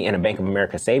 your money in a Bank of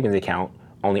America savings account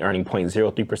only earning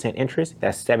 0.03% interest,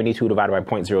 that's 72 divided by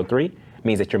 0.03,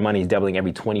 means that your money is doubling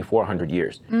every 2,400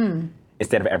 years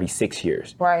instead of every 6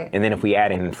 years. Right. And then if we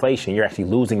add in inflation, you're actually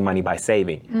losing money by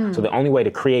saving. So the only way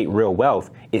to create real wealth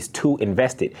is to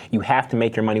invest it. You have to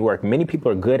make your money work. Many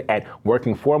people are good at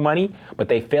working for money, but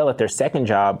they fail at their second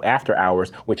job after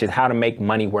hours, which is how to make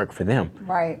money work for them.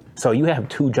 Right. So you have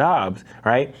 2 jobs,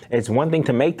 right? It's one thing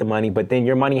to make the money, but then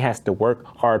your money has to work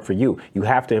hard for you. You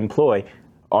have to employ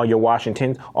all your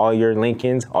Washingtons, all your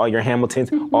Lincolns, all your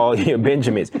Hamiltons, all your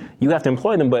Benjamins. You have to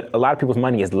employ them, but a lot of people's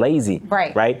money is lazy,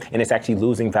 right? And it's actually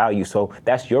losing value. So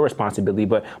that's your responsibility,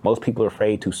 but most people are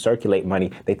afraid to circulate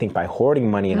money. They think by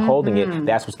hoarding money and holding it,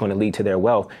 that's what's going to lead to their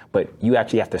wealth. But you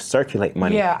actually have to circulate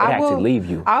money. Yeah, it has to leave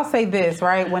you. I'll say this,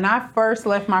 right? When I first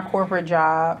left my corporate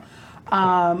job,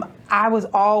 I was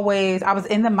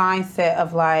in the mindset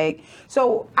of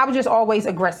so I was just always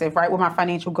aggressive, right, with my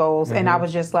financial goals. And I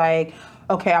was just like,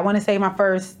 okay, I want to save my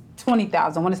first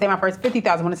 20,000. I want to save my first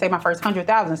 50,000. I want to save my first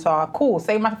 100,000. So cool,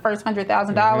 save my first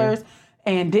 $100,000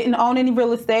 and didn't own any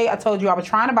real estate. I told you I was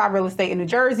trying to buy real estate in New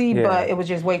Jersey, but it was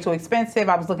just way too expensive.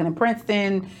 I was looking in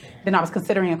Princeton. Then I was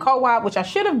considering a co-op, which I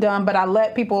should have done, but I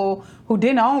let people who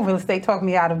didn't own real estate talk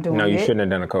me out of doing it. No, you shouldn't have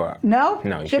done a co-op. No?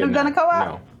 No, you should have done a co-op?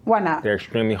 No. Why not? They're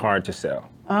extremely hard to sell.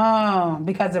 Oh,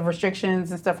 because of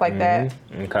restrictions and stuff like that.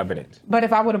 And covenants. But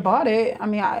if I would have bought it, I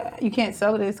mean, you can't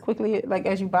sell it as quickly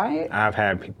as you buy it. I've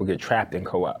had people get trapped in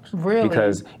co-ops. Really?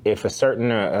 Because if a certain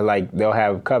they'll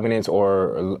have covenants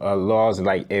or laws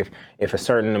if a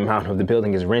certain amount of the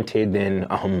building is rented,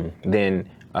 then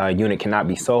a unit cannot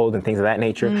be sold and things of that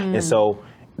nature. And so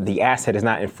the asset is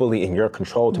not fully in your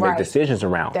control to make decisions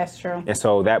around. That's true. And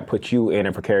so that puts you in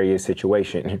a precarious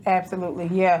situation. Absolutely,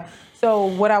 yeah. So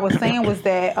what I was saying was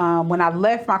that when I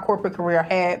left my corporate career,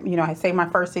 I had saved my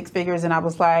first 6 figures, and I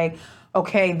was like,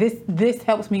 okay, this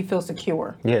helps me feel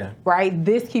secure. Yeah. Right?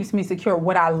 This keeps me secure.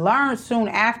 What I learned soon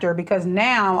after, because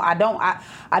now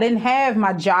I didn't have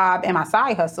my job and my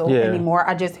side hustle anymore.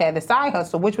 I just had the side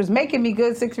hustle, which was making me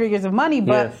good 6 figures of money,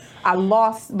 but I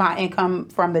lost my income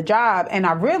from the job, and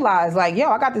I realized like,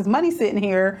 I got this money sitting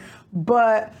here,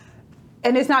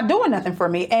 and it's not doing nothing for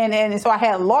me. And so I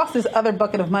had lost this other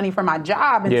bucket of money from my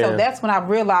job. And so that's when I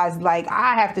realized, like,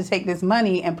 I have to take this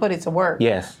money and put it to work.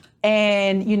 Yes.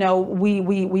 And,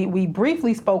 we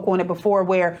briefly spoke on it before,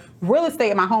 where real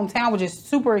estate in my hometown was just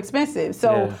super expensive.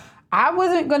 So I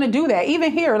wasn't going to do that.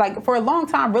 Even here, like, for a long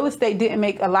time, real estate didn't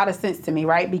make a lot of sense to me,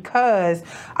 right? Because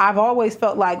I've always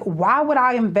felt like, why would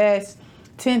I invest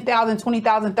 $10,000,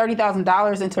 $20,000,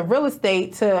 $30,000 into real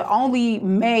estate to only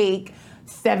make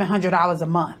 $700 a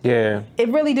month? Yeah. It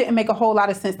really didn't make a whole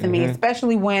lot of sense to me,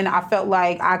 especially when I felt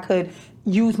like I could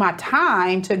use my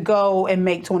time to go and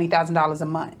make $20,000 a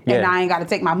month. And I ain't got to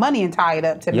take my money and tie it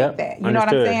up to make that. You know what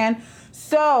I'm saying?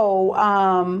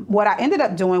 So what I ended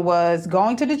up doing was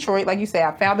going to Detroit. Like you said,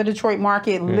 I found the Detroit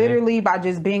market literally by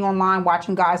just being online,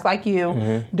 watching guys like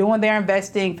you, doing their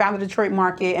investing, found the Detroit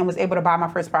market, and was able to buy my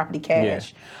first property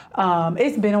cash.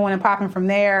 It's been on and popping from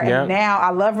there. And now I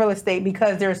love real estate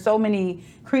because there's so many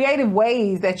creative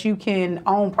ways that you can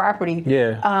own property.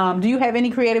 Do you have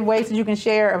any creative ways that you can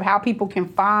share of how people can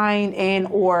find and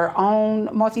or own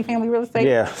multifamily real estate?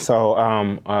 Yeah. So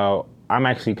I'm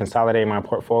actually consolidating my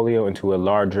portfolio into a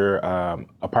larger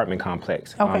apartment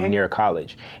complex near a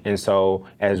college. And so,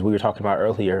 as we were talking about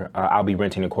earlier, I'll be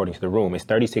renting according to the room. It's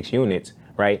 36 units,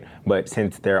 right? But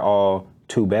since they're all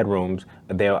 2 bedrooms,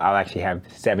 I'll actually have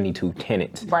 72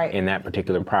 tenants in that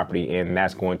particular property, and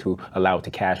that's going to allow it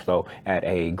to cash flow at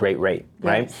a great rate,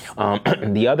 right?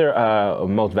 The other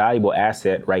most valuable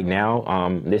asset right now,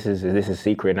 this is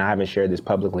secret, and I haven't shared this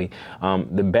publicly.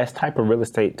 The best type of real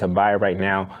estate to buy right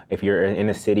now, if you're in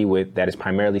a city that is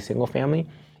primarily single family,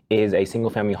 is a single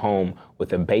family home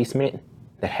with a basement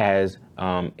that has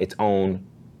its own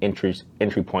entry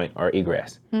point or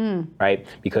egress, right?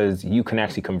 Because you can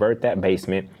actually convert that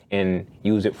basement and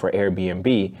use it for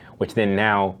Airbnb, which then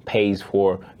now pays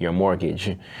for your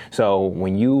mortgage. So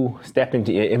when you step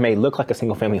into it, it may look like a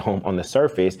single family home on the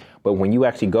surface, but when you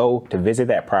actually go to visit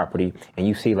that property and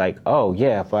you see like, oh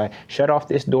yeah, if I shut off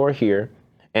this door here,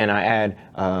 and I add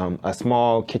a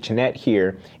small kitchenette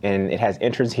here, and it has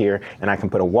entrance here, and I can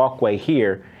put a walkway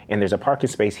here, and there's a parking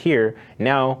space here.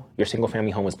 Now your single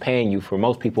family home is paying you. For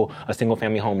most people, a single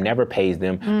family home never pays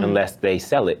them unless they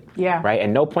sell it. Right? At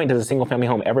no point does a single family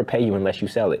home ever pay you unless you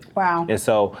sell it. Wow. And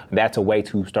so that's a way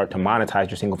to start to monetize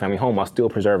your single family home while still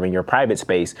preserving your private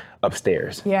space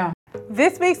upstairs.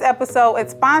 This week's episode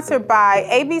is sponsored by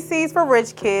ABCs for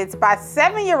Rich Kids by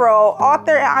 7-year-old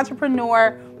author and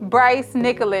entrepreneur Bryce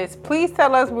Nicholas. Please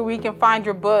tell us where we can find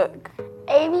your book.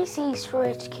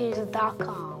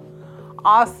 ABCsforRichKids.com.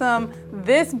 Awesome.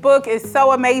 This book is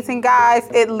so amazing, guys.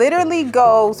 It literally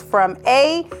goes from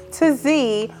A to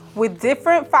Z with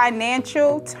different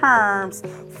financial terms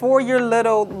for your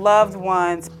little loved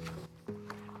ones.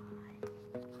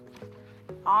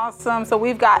 Awesome. So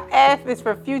we've got F is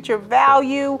for future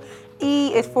value.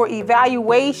 E is for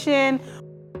evaluation.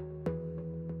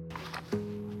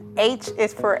 H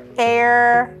is for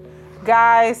air.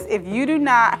 Guys, if you do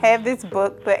not have this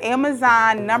book, the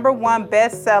Amazon #1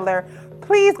 bestseller,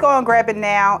 please go and grab it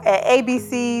now at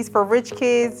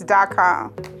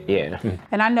abcsforrichkids.com.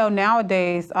 And I know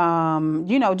nowadays,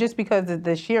 just because of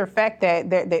the sheer fact that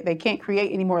they can't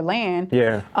create any more land,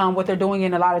 what they're doing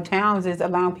in a lot of towns is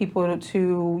allowing people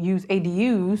to use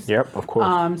ADUs. Of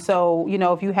course. So,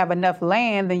 if you have enough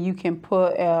land, then you can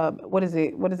put, what does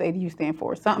ADU stand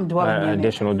for? Something dwelling unit.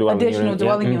 Additional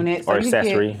dwelling unit. So or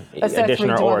accessory.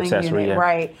 Additional or accessory, unit,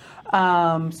 right.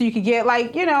 So you could get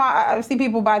I've seen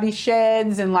people buy these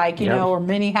sheds and or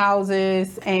mini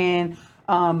houses and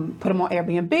put them on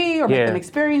Airbnb or make them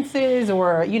experiences,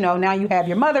 or now you have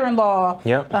your mother-in-law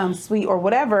suite or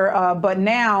whatever. But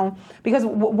now, because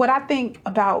what I think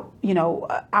about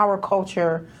our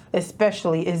culture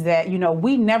especially is that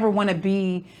we never want to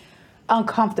be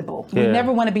uncomfortable. We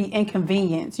never want to be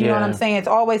inconvenienced. You know what I'm saying? It's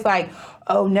always like,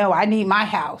 oh no, I need my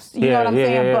house. You know what I'm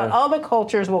saying? But other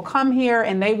cultures will come here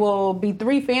and they will be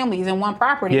 3 families in one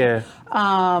property.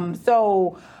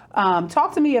 So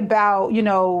talk to me about,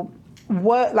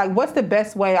 what's the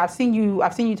best way? I've seen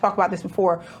you talk about this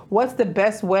before. What's the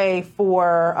best way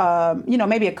for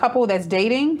maybe a couple that's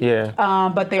dating,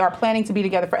 but they are planning to be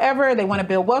together forever. They want to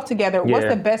build wealth together. What's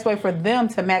the best way for them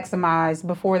to maximize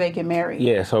before they get married?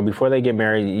 Yeah, so before they get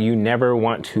married, you never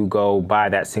want to go buy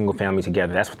that single family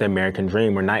together. That's what the American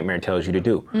dream or nightmare tells you to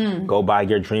do. Go buy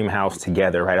your dream house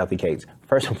together right out the gates.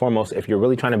 First and foremost, if you're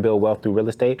really trying to build wealth through real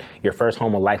estate, your first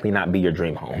home will likely not be your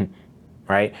dream home.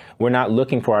 Right? We're not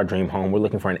looking for our dream home. We're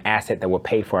looking for an asset that will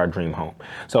pay for our dream home.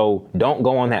 So don't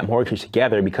go on that mortgage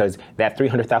together, because that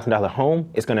 $300,000 home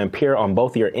is going to appear on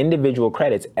both of your individual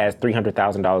credits as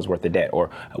 $300,000 worth of debt, or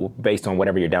based on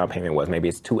whatever your down payment was. Maybe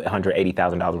it's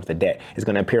 $280,000 worth of debt. It's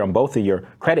going to appear on both of your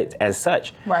credits as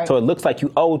such. Right. So it looks like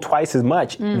you owe twice as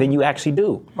much than you actually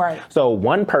do. Right. So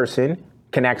one person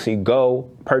can actually go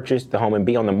purchase the home and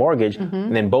be on the mortgage,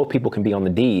 and then both people can be on the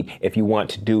deed if you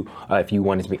want it to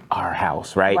be our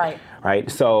house, right?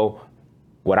 Right. So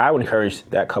what I would encourage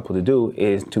that couple to do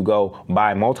is to go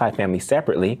buy multifamily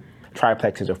separately,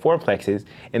 triplexes or fourplexes,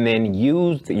 and then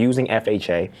using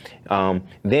FHA,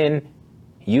 then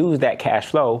use that cash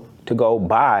flow to go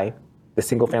buy the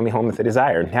single family home that they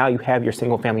desire. Now you have your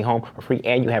single family home for free,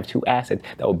 and you have two assets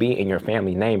that will be in your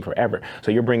family name forever.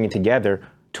 So you're bringing together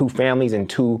two families and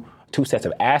two sets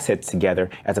of assets together,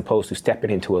 as opposed to stepping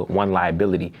into one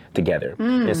liability together.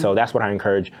 And so that's what I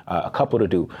encourage a couple to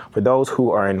do. For those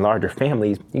who are in larger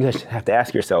families, you guys have to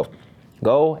ask yourself,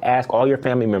 go ask all your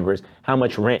family members how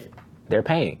much rent they're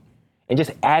paying, and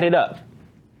just add it up.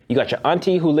 You got your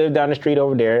auntie who lived down the street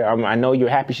over there. I know you're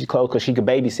happy she's close because she could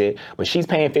babysit, but she's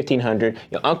paying $1,500.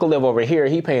 Your uncle live over here,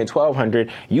 he paying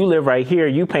 $1,200. You live right here,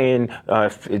 you paying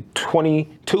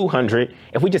 $2,200.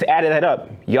 If we just added that up,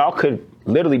 y'all could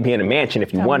literally be in a mansion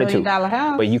if you wanted to.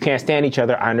 House. But you can't stand each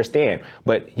other, I understand.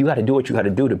 But you got to do what you got to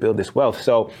do to build this wealth.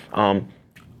 So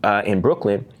in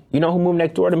Brooklyn, you know who moved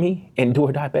next door to me in Do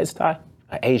or Die Bed-Stuy?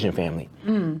 An Asian family.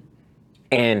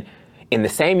 And in the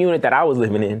same unit that I was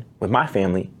living in with my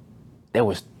family, there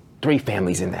was 3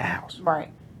 families in that house. Right.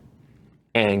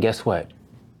 And guess what?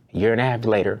 A year and a half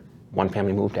later, one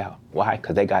family moved out. Why?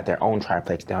 Because they got their own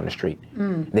triplex down the street.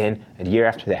 Then a year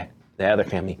after that, the other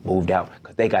family moved out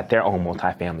because they got their own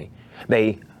multifamily.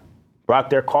 They brought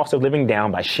their cost of living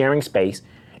down by sharing space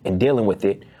and dealing with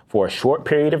it for a short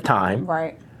period of time.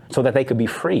 Right. So that they could be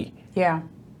free. Yeah.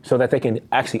 So that they can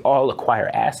actually all acquire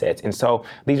assets. And so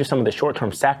these are some of the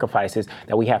short-term sacrifices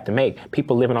that we have to make.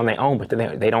 People living on their own, but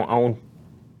they don't own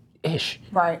ish.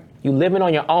 Right. You living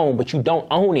on your own, but you don't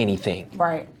own anything.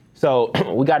 Right. So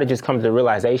we got to just come to the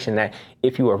realization that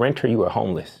if you are a renter, you are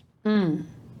homeless.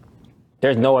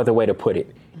 There's no other way to put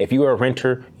it. If you are a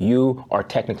renter, you are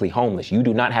technically homeless. You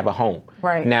do not have a home.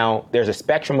 Right. Now, there's a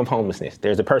spectrum of homelessness.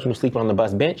 There's a person who's sleeping on the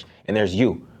bus bench, and there's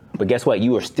you. But guess what?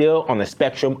 You are still on the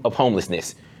spectrum of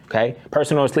homelessness. Okay,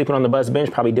 person who's sleeping on the bus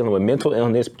bench, probably dealing with mental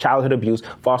illness, childhood abuse,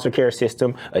 foster care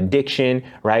system, addiction,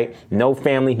 right? No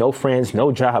family, no friends,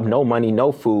 no job, no money,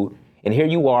 no food. And here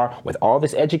you are with all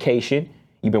this education.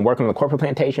 You've been working on the corporate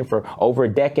plantation for over a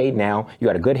decade now. You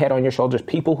got a good head on your shoulders,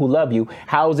 people who love you.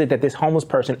 How is it that this homeless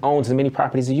person owns as many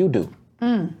properties as you do?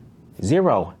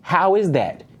 0. How is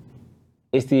that?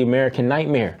 It's the American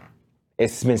nightmare.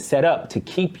 It's been set up to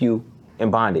keep you in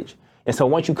bondage. And so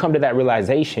once you come to that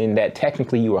realization that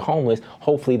technically you are homeless,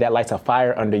 hopefully that lights a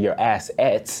fire under your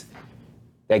assets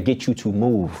that get you to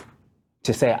move,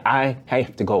 to say, I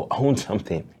have to go own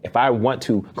something. If I want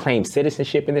to claim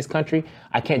citizenship in this country,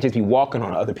 I can't just be walking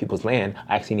on other people's land.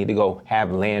 I actually need to go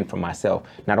have land for myself.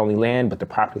 Not only land, but the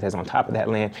property that's on top of that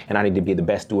land. And I need to be the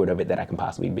best steward of it that I can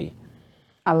possibly be.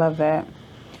 I love that.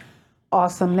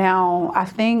 Awesome. Now, I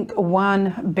think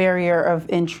one barrier of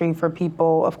entry for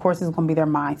people, of course, is going to be their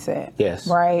mindset. Yes.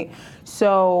 Right?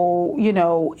 So,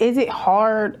 is it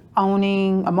hard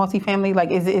owning a multifamily?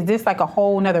 Like, is this like a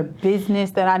whole nother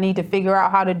business that I need to figure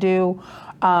out how to do?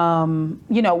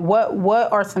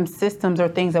 What are some systems or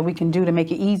things that we can do to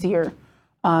make it easier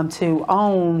to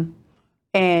own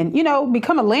and,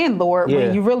 become a landlord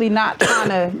when you're really not trying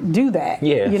to do that?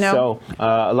 Yeah. So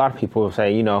a lot of people will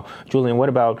say, Jullien, what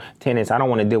about tenants? I don't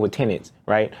want to deal with tenants,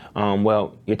 right?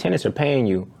 Well, your tenants are paying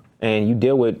you, and you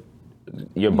deal with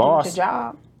your boss. Deal with your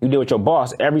job. You deal with your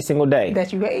boss every single day.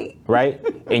 That you hate. Right?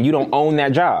 And you don't own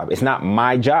that job. It's not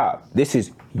my job. This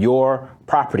is your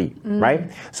property, right?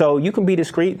 So you can be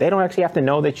discreet. They don't actually have to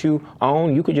know that you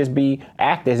own. You could just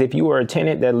act as if you were a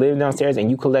tenant that lived downstairs and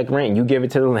you collect rent and you give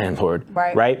it to the landlord,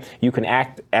 right? You can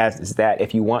act as that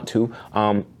if you want to.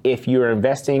 If you're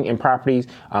investing in properties,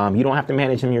 you don't have to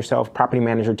manage them yourself. Property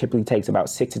manager typically takes about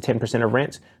 6 to 10% of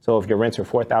rents. So if your rents are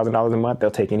 $4,000 a month,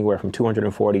 they'll take anywhere from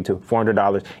 $240 to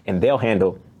 $400, and they'll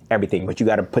handle everything, but you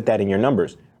got to put that in your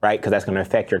numbers, right? Because that's going to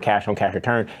affect your cash on cash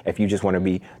return if you just want to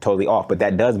be totally off. But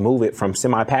that does move it from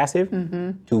semi-passive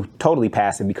to totally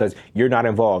passive because you're not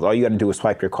involved. All you got to do is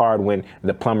swipe your card when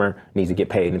the plumber needs to get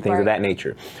paid and things of that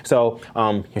nature. So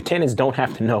your tenants don't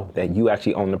have to know that you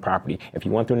actually own the property. If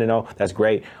you want them to know, that's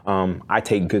great. I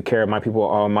take good care of my people.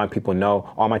 All my people know,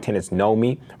 all my tenants know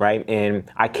me, right? And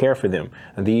I care for them.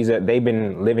 They've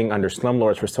been living under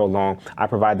slumlords for so long. I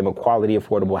provide them a quality,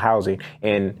 affordable housing,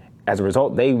 and as a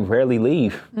result, they rarely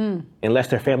leave unless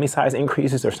their family size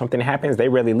increases or something happens. They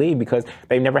rarely leave because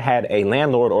they've never had a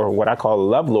landlord or what I call a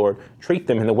love lord treat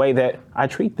them in the way that I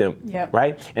treat them,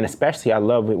 right? And especially I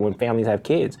love it when families have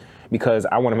kids because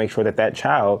I want to make sure that that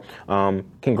child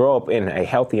can grow up in a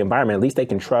healthy environment. At least they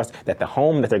can trust that the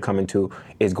home that they're coming to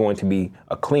is going to be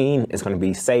clean, it's going to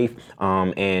be safe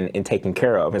and taken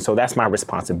care of. And so that's my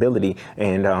responsibility.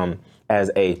 And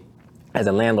as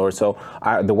a landlord. So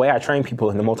the way I train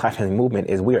people in the multifamily movement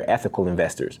is we are ethical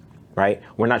investors, right?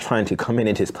 We're not trying to come in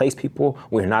and displace people.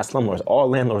 We're not slumlords. All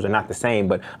landlords are not the same,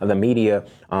 but the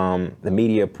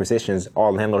media positions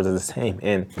all landlords are the same.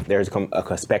 And there's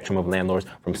a spectrum of landlords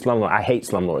from slumlords. I hate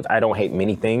slumlords. I don't hate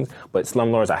many things, but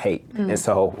slumlords I hate. And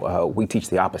so we teach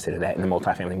the opposite of that in the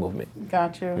multifamily movement.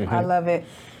 Got you. I love it.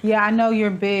 Yeah, I know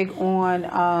you're big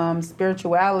on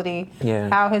spirituality. Yeah.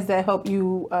 How has that helped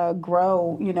you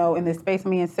grow, in this space? I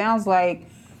mean, it sounds like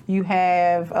you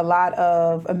have a lot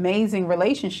of amazing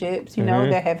relationships,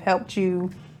 that have helped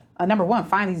you, number one,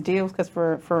 find these deals. Because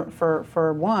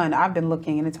for one, I've been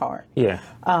looking and it's hard. Yeah.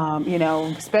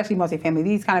 Especially multifamily.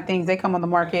 These kind of things, they come on the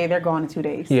market, they're gone in 2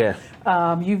 days. Yeah.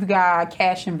 You've got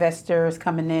cash investors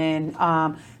coming in.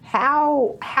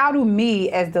 How do me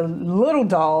as the little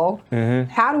dog,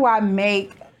 how do I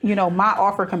make my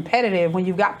offer competitive when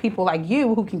you've got people like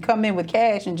you who can come in with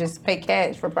cash and just pay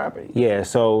cash for property? Yeah,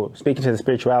 so speaking to the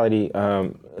spirituality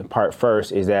part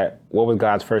first is that what was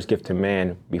God's first gift to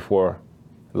man before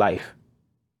life?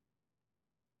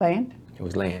 Land? It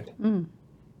was land.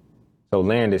 So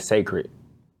land is sacred.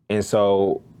 And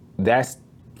so that's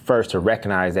first to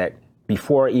recognize that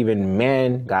before even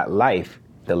man got life,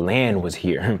 the land was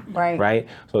here, right?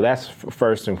 So that's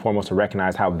first and foremost to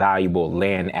recognize how valuable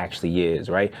land actually is,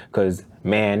 right? Because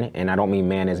man, and I don't mean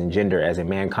man as in gender, as in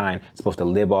mankind, is supposed to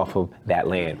live off of that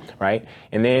land, right?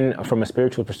 And then from a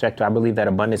spiritual perspective, I believe that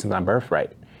abundance is my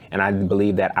birthright. And I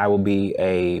believe that I will be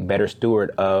a better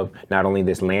steward of not only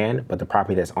this land, but the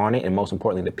property that's on it, and most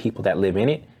importantly, the people that live in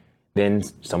it, than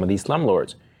some of these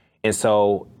slumlords. And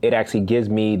so it actually gives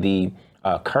me the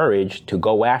courage to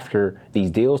go after these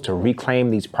deals, to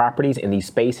reclaim these properties and these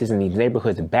spaces and these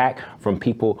neighborhoods back from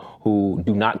people who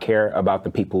do not care about the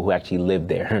people who actually live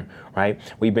there, right?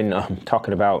 We've been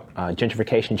talking about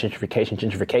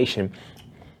gentrification.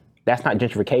 That's not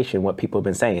gentrification, what people have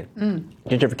been saying.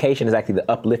 Gentrification is actually the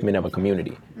upliftment of a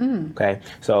community, okay?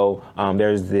 So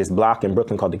there's this block in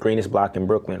Brooklyn called the Greenest Block in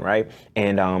Brooklyn, right?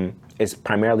 And it's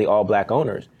primarily all Black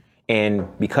owners. And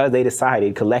because they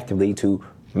decided collectively to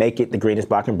make it the greenest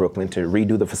block in Brooklyn, to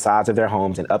redo the facades of their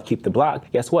homes and upkeep the block,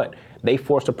 guess what? They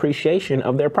forced appreciation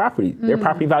of their property. Their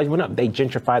property values went up. They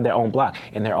gentrified their own block,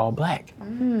 and they're all Black.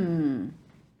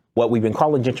 What we've been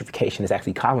calling gentrification is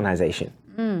actually colonization.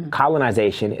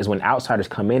 Colonization is when outsiders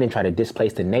come in and try to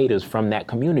displace the natives from that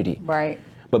community. Right.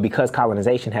 But because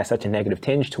colonization has such a negative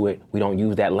tinge to it, we don't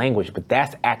use that language, but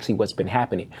that's actually what's been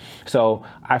happening. So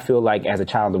I feel like as a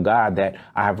child of God that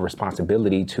I have a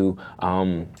responsibility to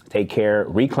take care,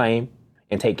 reclaim,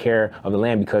 and take care of the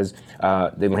land, because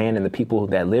the land and the people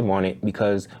that live on it,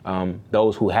 because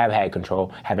those who have had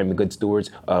control haven't been good stewards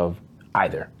of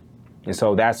either. And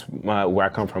so that's where I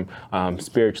come from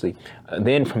spiritually.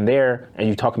 Then from there, and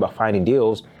you talk about finding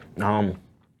deals,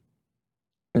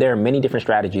 there are many different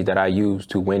strategies that I use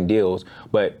to win deals,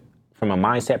 but from a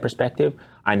mindset perspective,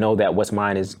 I know that what's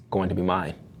mine is going to be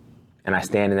mine, and I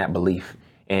stand in that belief.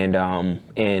 And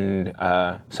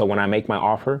so when I make my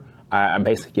offer, I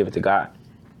basically give it to God,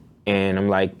 and I'm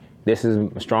like, this is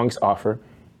the strongest offer.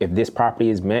 If this property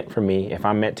is meant for me, if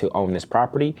I'm meant to own this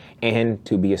property and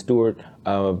to be a steward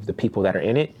of the people that are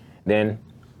in it, then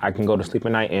I can go to sleep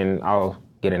at night and I'll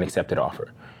get an accepted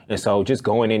offer. And so just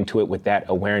going into it with that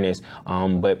awareness,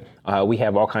 but we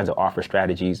have all kinds of offer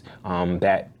strategies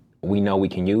that we know we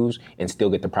can use and still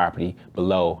get the property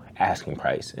below asking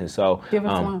price. And so, give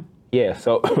us one. Yeah,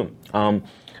 so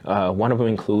one of them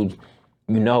includes,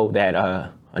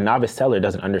 that a novice seller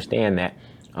doesn't understand that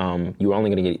you're only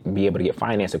going to be able to get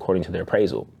financed according to their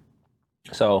appraisal.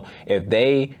 So if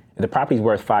the property's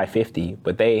worth $550,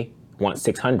 but they want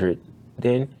 $600,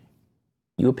 then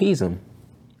you appease them.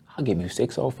 I'll give you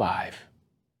 $605.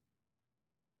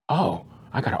 Oh,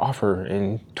 I got an offer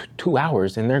in 2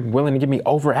 hours and they're willing to give me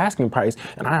over asking price.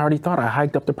 And I already thought I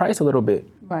hiked up the price a little bit.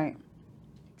 Right.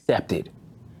 Accepted.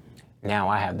 Now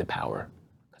I have the power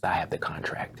because I have the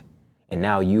contract. And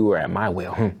now you are at my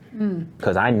will.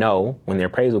 Because I know when the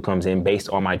appraisal comes in based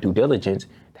on my due diligence,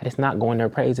 that it's not going to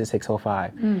appraise at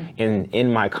 605. And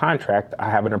in my contract, I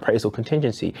have an appraisal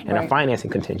contingency and a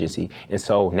financing contingency. And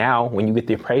so now when you get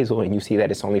the appraisal and you see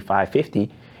that it's only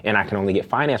 550 and I can only get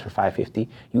financed for 550,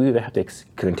 you either have to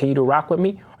continue to rock with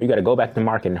me or you got to go back to the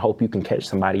market and hope you can catch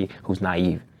somebody who's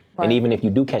naive. And even if you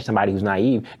do catch somebody who's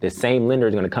naive, the same lender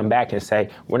is going to come back and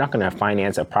say, we're not going to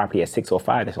finance a property at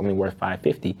 605 that's only worth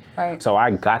 550. So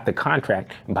I got the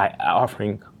contract by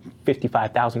offering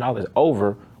 $55,000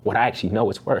 over what I actually know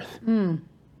it's worth.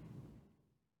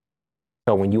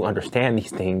 So when you understand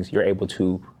these things, you're able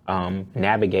to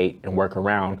navigate and work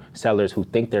around sellers who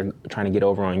think they're trying to get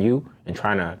over on you and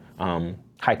trying to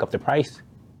hike up the price.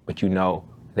 But you know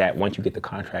that once you get the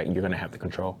contract, you're going to have the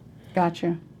control.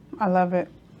 Gotcha. I love it.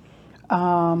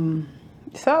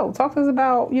 So talk to us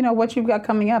about, what you've got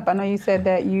coming up. I know you said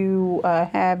that you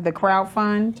have the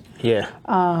crowdfund. Yeah.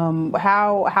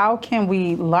 How can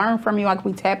we learn from you? How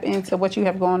can we tap into what you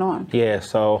have going on? Yeah,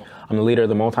 so I'm the leader of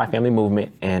the multifamily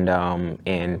movement,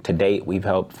 and to date, we've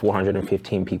helped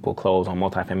 415 people close on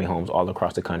multifamily homes all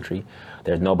across the country.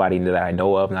 There's nobody that I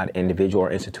know of, not an individual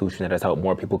or institution, that has helped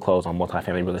more people close on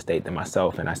multifamily real estate than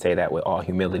myself, and I say that with all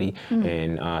humility,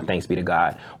 and thanks be to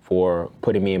God for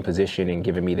putting me in position and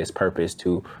giving me this purpose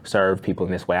to serve people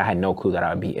in this way. I had no clue that I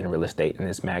would be in real estate in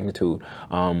this magnitude,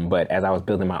 but as I was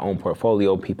building my own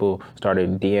portfolio, people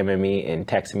started DMing me and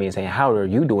texting me and saying, how are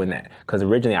you doing that? Because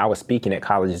originally I was speaking at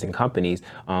colleges and companies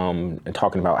and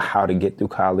talking about how to get through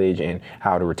college and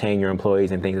how to retain your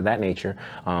employees and things of that nature.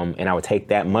 And I would take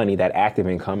that money, that active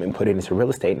income, and put it into real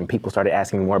estate. And people started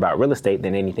asking me more about real estate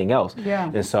than anything else.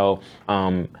 Yeah. And so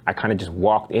I kind of just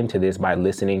walked into this by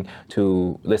listening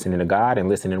to God and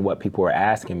listening to what people were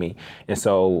asking me. And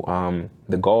so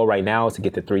the goal right now is to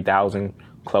get to 3,000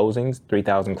 closings.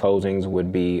 3,000 closings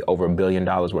would be over $1 billion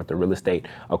worth of real estate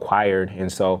acquired.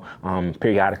 And so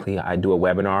periodically I do a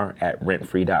webinar at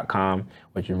rentfree.com,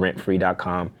 which is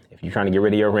rentfree.com. If you're trying to get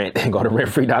rid of your rent, go to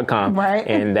rentfree.com. Right.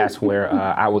 And that's where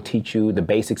I will teach you the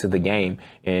basics of the game.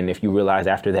 And if you realize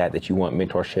after that you want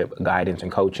mentorship, guidance,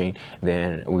 and coaching,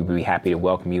 then we'd be happy to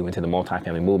welcome you into the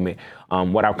multifamily movement.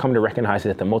 What I've come to recognize is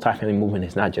that the multifamily movement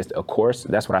is not just a course.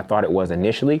 That's what I thought it was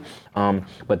initially. But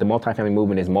the multifamily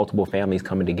movement is multiple families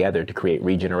coming together to create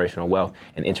regenerational wealth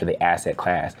and enter the asset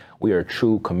class. We are a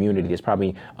true community. There's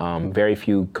probably very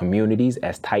few communities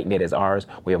as tight-knit as ours.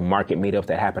 We have market meetups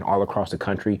that happen all across the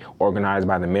country, organized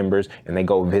by the members, and they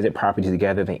go visit properties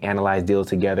together. They analyze deals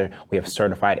together. We have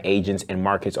certified agents in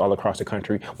markets all across the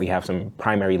country. We have some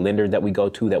primary lenders that we go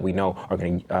to that we know are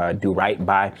going to do right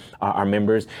by our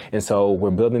members. And so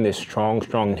we're building this strong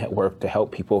network to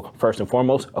help people, first and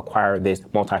foremost, acquire this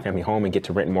multifamily home and get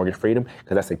to rent and mortgage freedom,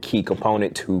 because that's a key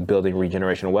component to building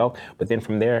regenerational wealth. But then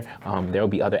from there, there will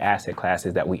be other asset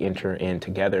classes that we enter in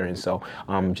together. And so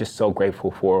I'm just so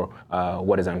grateful for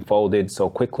what has unfolded so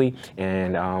quickly.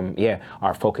 And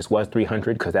our focus was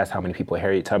 300 because that's how many people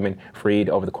Harriet Tubman freed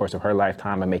over the course of her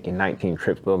lifetime by making 19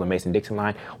 trips below the Mason-Dixon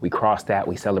line. We crossed that.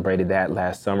 We celebrated that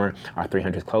last summer. Our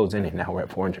 300th closing, and now we're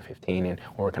at 415, and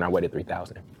we're working our way to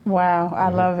 3,000. Wow, I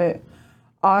love it.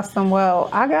 Awesome. Well,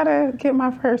 I gotta get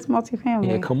my first multifamily.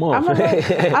 Yeah, come on. I'm a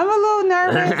little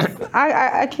nervous.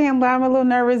 I can't lie, I'm a little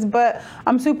nervous, but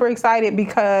I'm super excited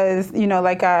because,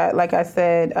 like I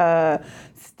said,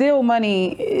 still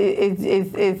money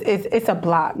it's a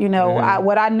block.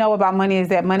 What I know about money is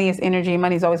that money is energy.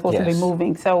 Money is always supposed to be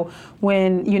moving. So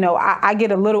when I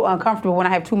get a little uncomfortable when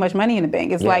I have too much money in the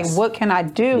bank. It's like, what can I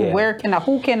do? Yeah. Where can I?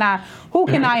 Who can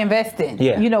I invest in?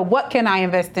 Yeah. What can I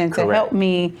invest in to help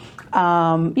me?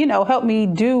 Help me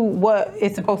do what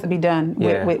is supposed to be done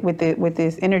with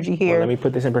this energy here. Well, let me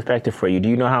put this in perspective for you. Do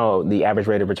you know how the average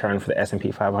rate of return for the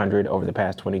S&P 500 over the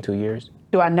past 22 years?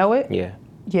 Do I know it? Yeah.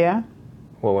 Yeah.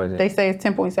 What was it? They say it's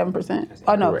 10.7%.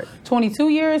 Oh, no. 22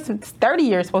 years, 30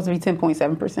 years supposed to be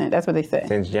 10.7%. That's what they say.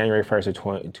 Since January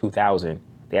 1st of 2000,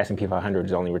 the S&P 500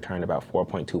 has only returned about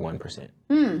 4.21%.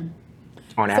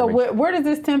 On average. So where does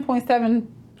this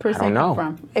 10.7% come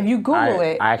from? If you Google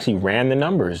it. I actually ran the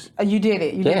numbers. You did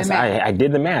it. You did the math. I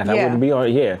did the math. Yeah. I wouldn't be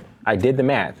on. Yeah, I did the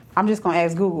math. I'm just gonna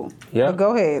ask Google. Yeah.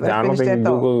 Go ahead. Let's I don't finish think that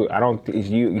thought. Google. I don't.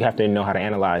 You have to know how to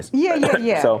analyze.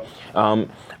 Yeah. So I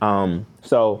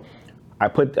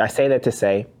say that to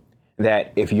say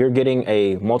that if you're getting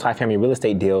a multifamily real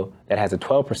estate deal that has a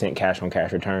 12% cash on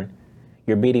cash return,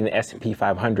 you're beating the S&P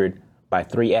 500 by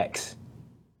 3x.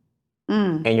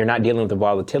 And you're not dealing with the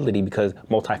volatility because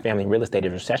multifamily real estate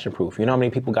is recession proof. You know how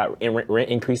many people got rent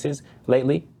increases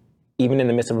lately, even in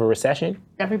the midst of a recession?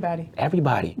 Everybody.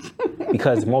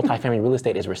 Because multifamily real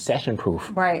estate is recession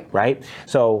proof. Right.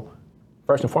 So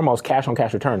first and foremost, cash on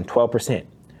cash return, 12%.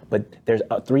 But there's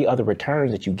 3 other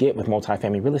returns that you get with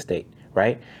multifamily real estate,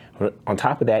 right? On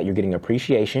top of that, you're getting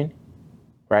appreciation,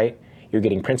 right? You're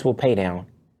getting principal pay down, and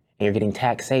you're getting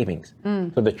tax savings.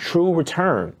 So the true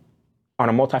return on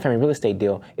a multifamily real estate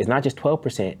deal is not just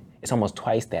 12%, it's almost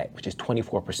twice that, which is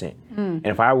 24%. And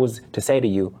if I was to say to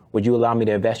you, would you allow me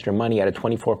to invest your money at a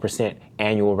 24%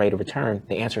 annual rate of return?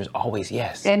 The answer is always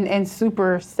yes. And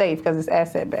super safe because it's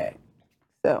asset backed.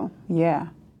 So, yeah,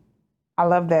 I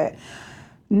love that.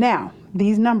 Now,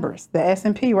 these numbers, the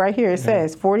S&P right here, it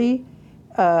says 40,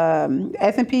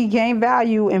 S&P gained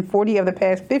value in 40 of the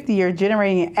past 50 years,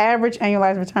 generating an average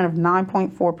annualized return of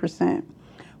 9.4%.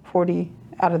 40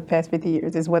 out of the past 50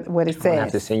 years is what it says. I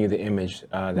have to send you the image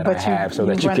that I have so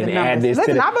that you run can the add numbers. this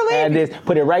Listen, I believe add this,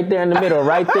 put it right there in the middle,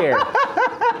 right there.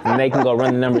 And they can go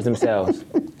run the numbers themselves.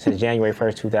 Since January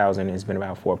 1st, 2000, it's been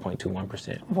about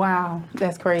 4.21%. Wow,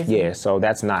 that's crazy. Yeah, so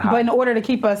that's not high. But in order to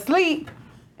keep us asleep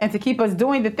and to keep us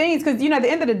doing the things, because, at the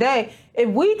end of the day, if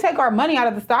we take our money out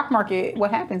of the stock market,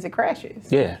 what happens? It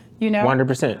crashes. Yeah.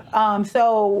 100%.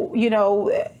 So,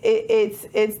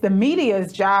 it's the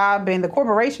media's job and the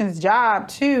corporation's job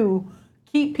to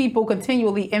keep people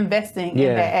continually investing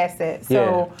in that asset.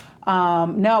 So,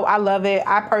 no, I love it.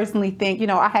 I personally think,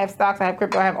 I have stocks, I have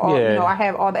crypto, I have all, I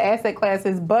have all the asset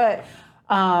classes, but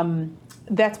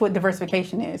that's what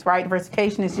diversification is, right?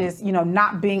 Diversification is just,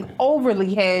 not being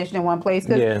overly hedged in one place.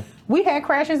 Because we had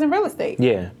crashes in real estate.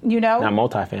 Yeah. Not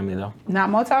multifamily, though. Not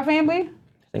multifamily?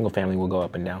 Single family will go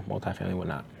up and down. Multifamily will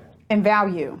not. In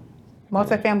value.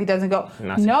 Multifamily doesn't go.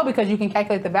 No, because you can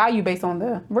calculate the value based on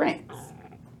the rents.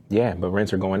 Yeah, but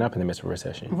rents are going up in the midst of a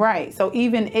recession. Right. So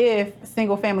even if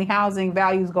single family housing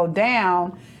values go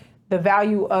down, the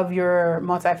value of your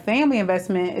multifamily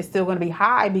investment is still going to be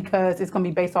high because it's going to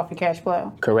be based off your cash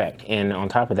flow. Correct. And on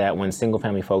top of that, when single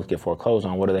family folks get foreclosed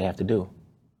on, what do they have to do?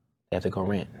 They have to go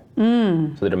rent.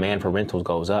 So the demand for rentals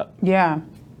goes up. Yeah.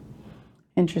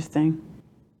 Interesting.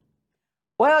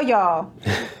 Well, y'all,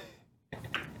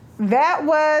 that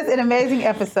was an amazing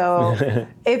episode.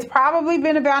 It's probably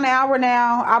been about an hour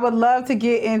now. I would love to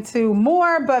get into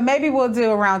more, but maybe we'll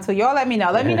do a round 2. Y'all let me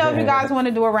know. Let me know if you guys want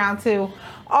to do a round 2.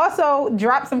 Also,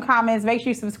 drop some comments. Make sure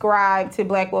you subscribe to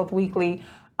Black Wealth Weekly.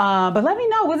 But let me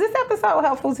know, was this episode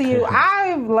helpful to you?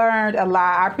 I've learned a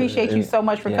lot. I appreciate you so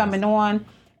much for coming on.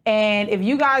 And if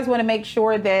you guys want to make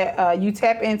sure that you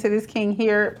tap into this king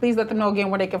here, please let them know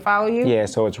again where they can follow you. Yeah,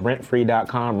 so it's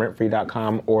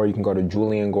rentfree.com, or you can go to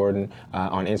Jullien Gordon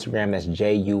on Instagram. That's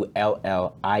Jullien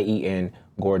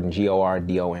Gordon,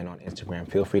 Gordon on Instagram.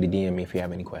 Feel free to DM me if you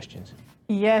have any questions.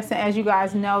 Yes, and as you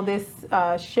guys know, this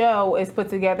show is put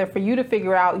together for you to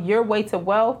figure out your way to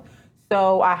wealth.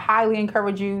 So I highly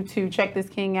encourage you to check this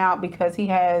king out because he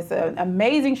has an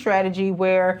amazing strategy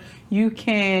where you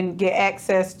can get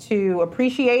access to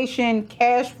appreciation,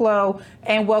 cash flow,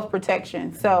 and wealth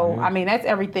protection. So, I mean, that's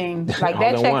everything. Like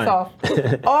that checks off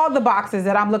all the boxes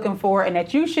that I'm looking for and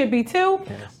that you should be too.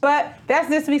 Yes. But that's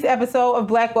this week's episode of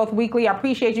Black Wealth Weekly. I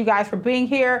appreciate you guys for being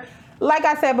here. Like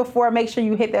I said before, make sure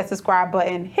you hit that subscribe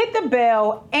button, hit the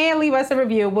bell, and leave us a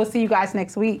review. We'll see you guys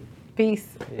next week. Peace.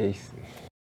 Peace.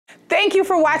 Thank you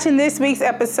for watching this week's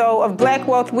episode of Black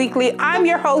Wealth Weekly. I'm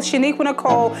your host, Shaniqua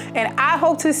Nicole, and I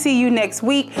hope to see you next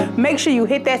week. Make sure you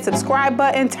hit that subscribe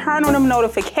button, turn on them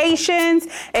notifications,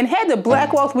 and head to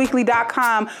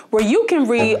blackwealthweekly.com where you can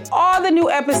read all the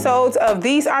new episodes of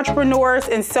these entrepreneurs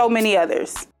and so many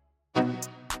others.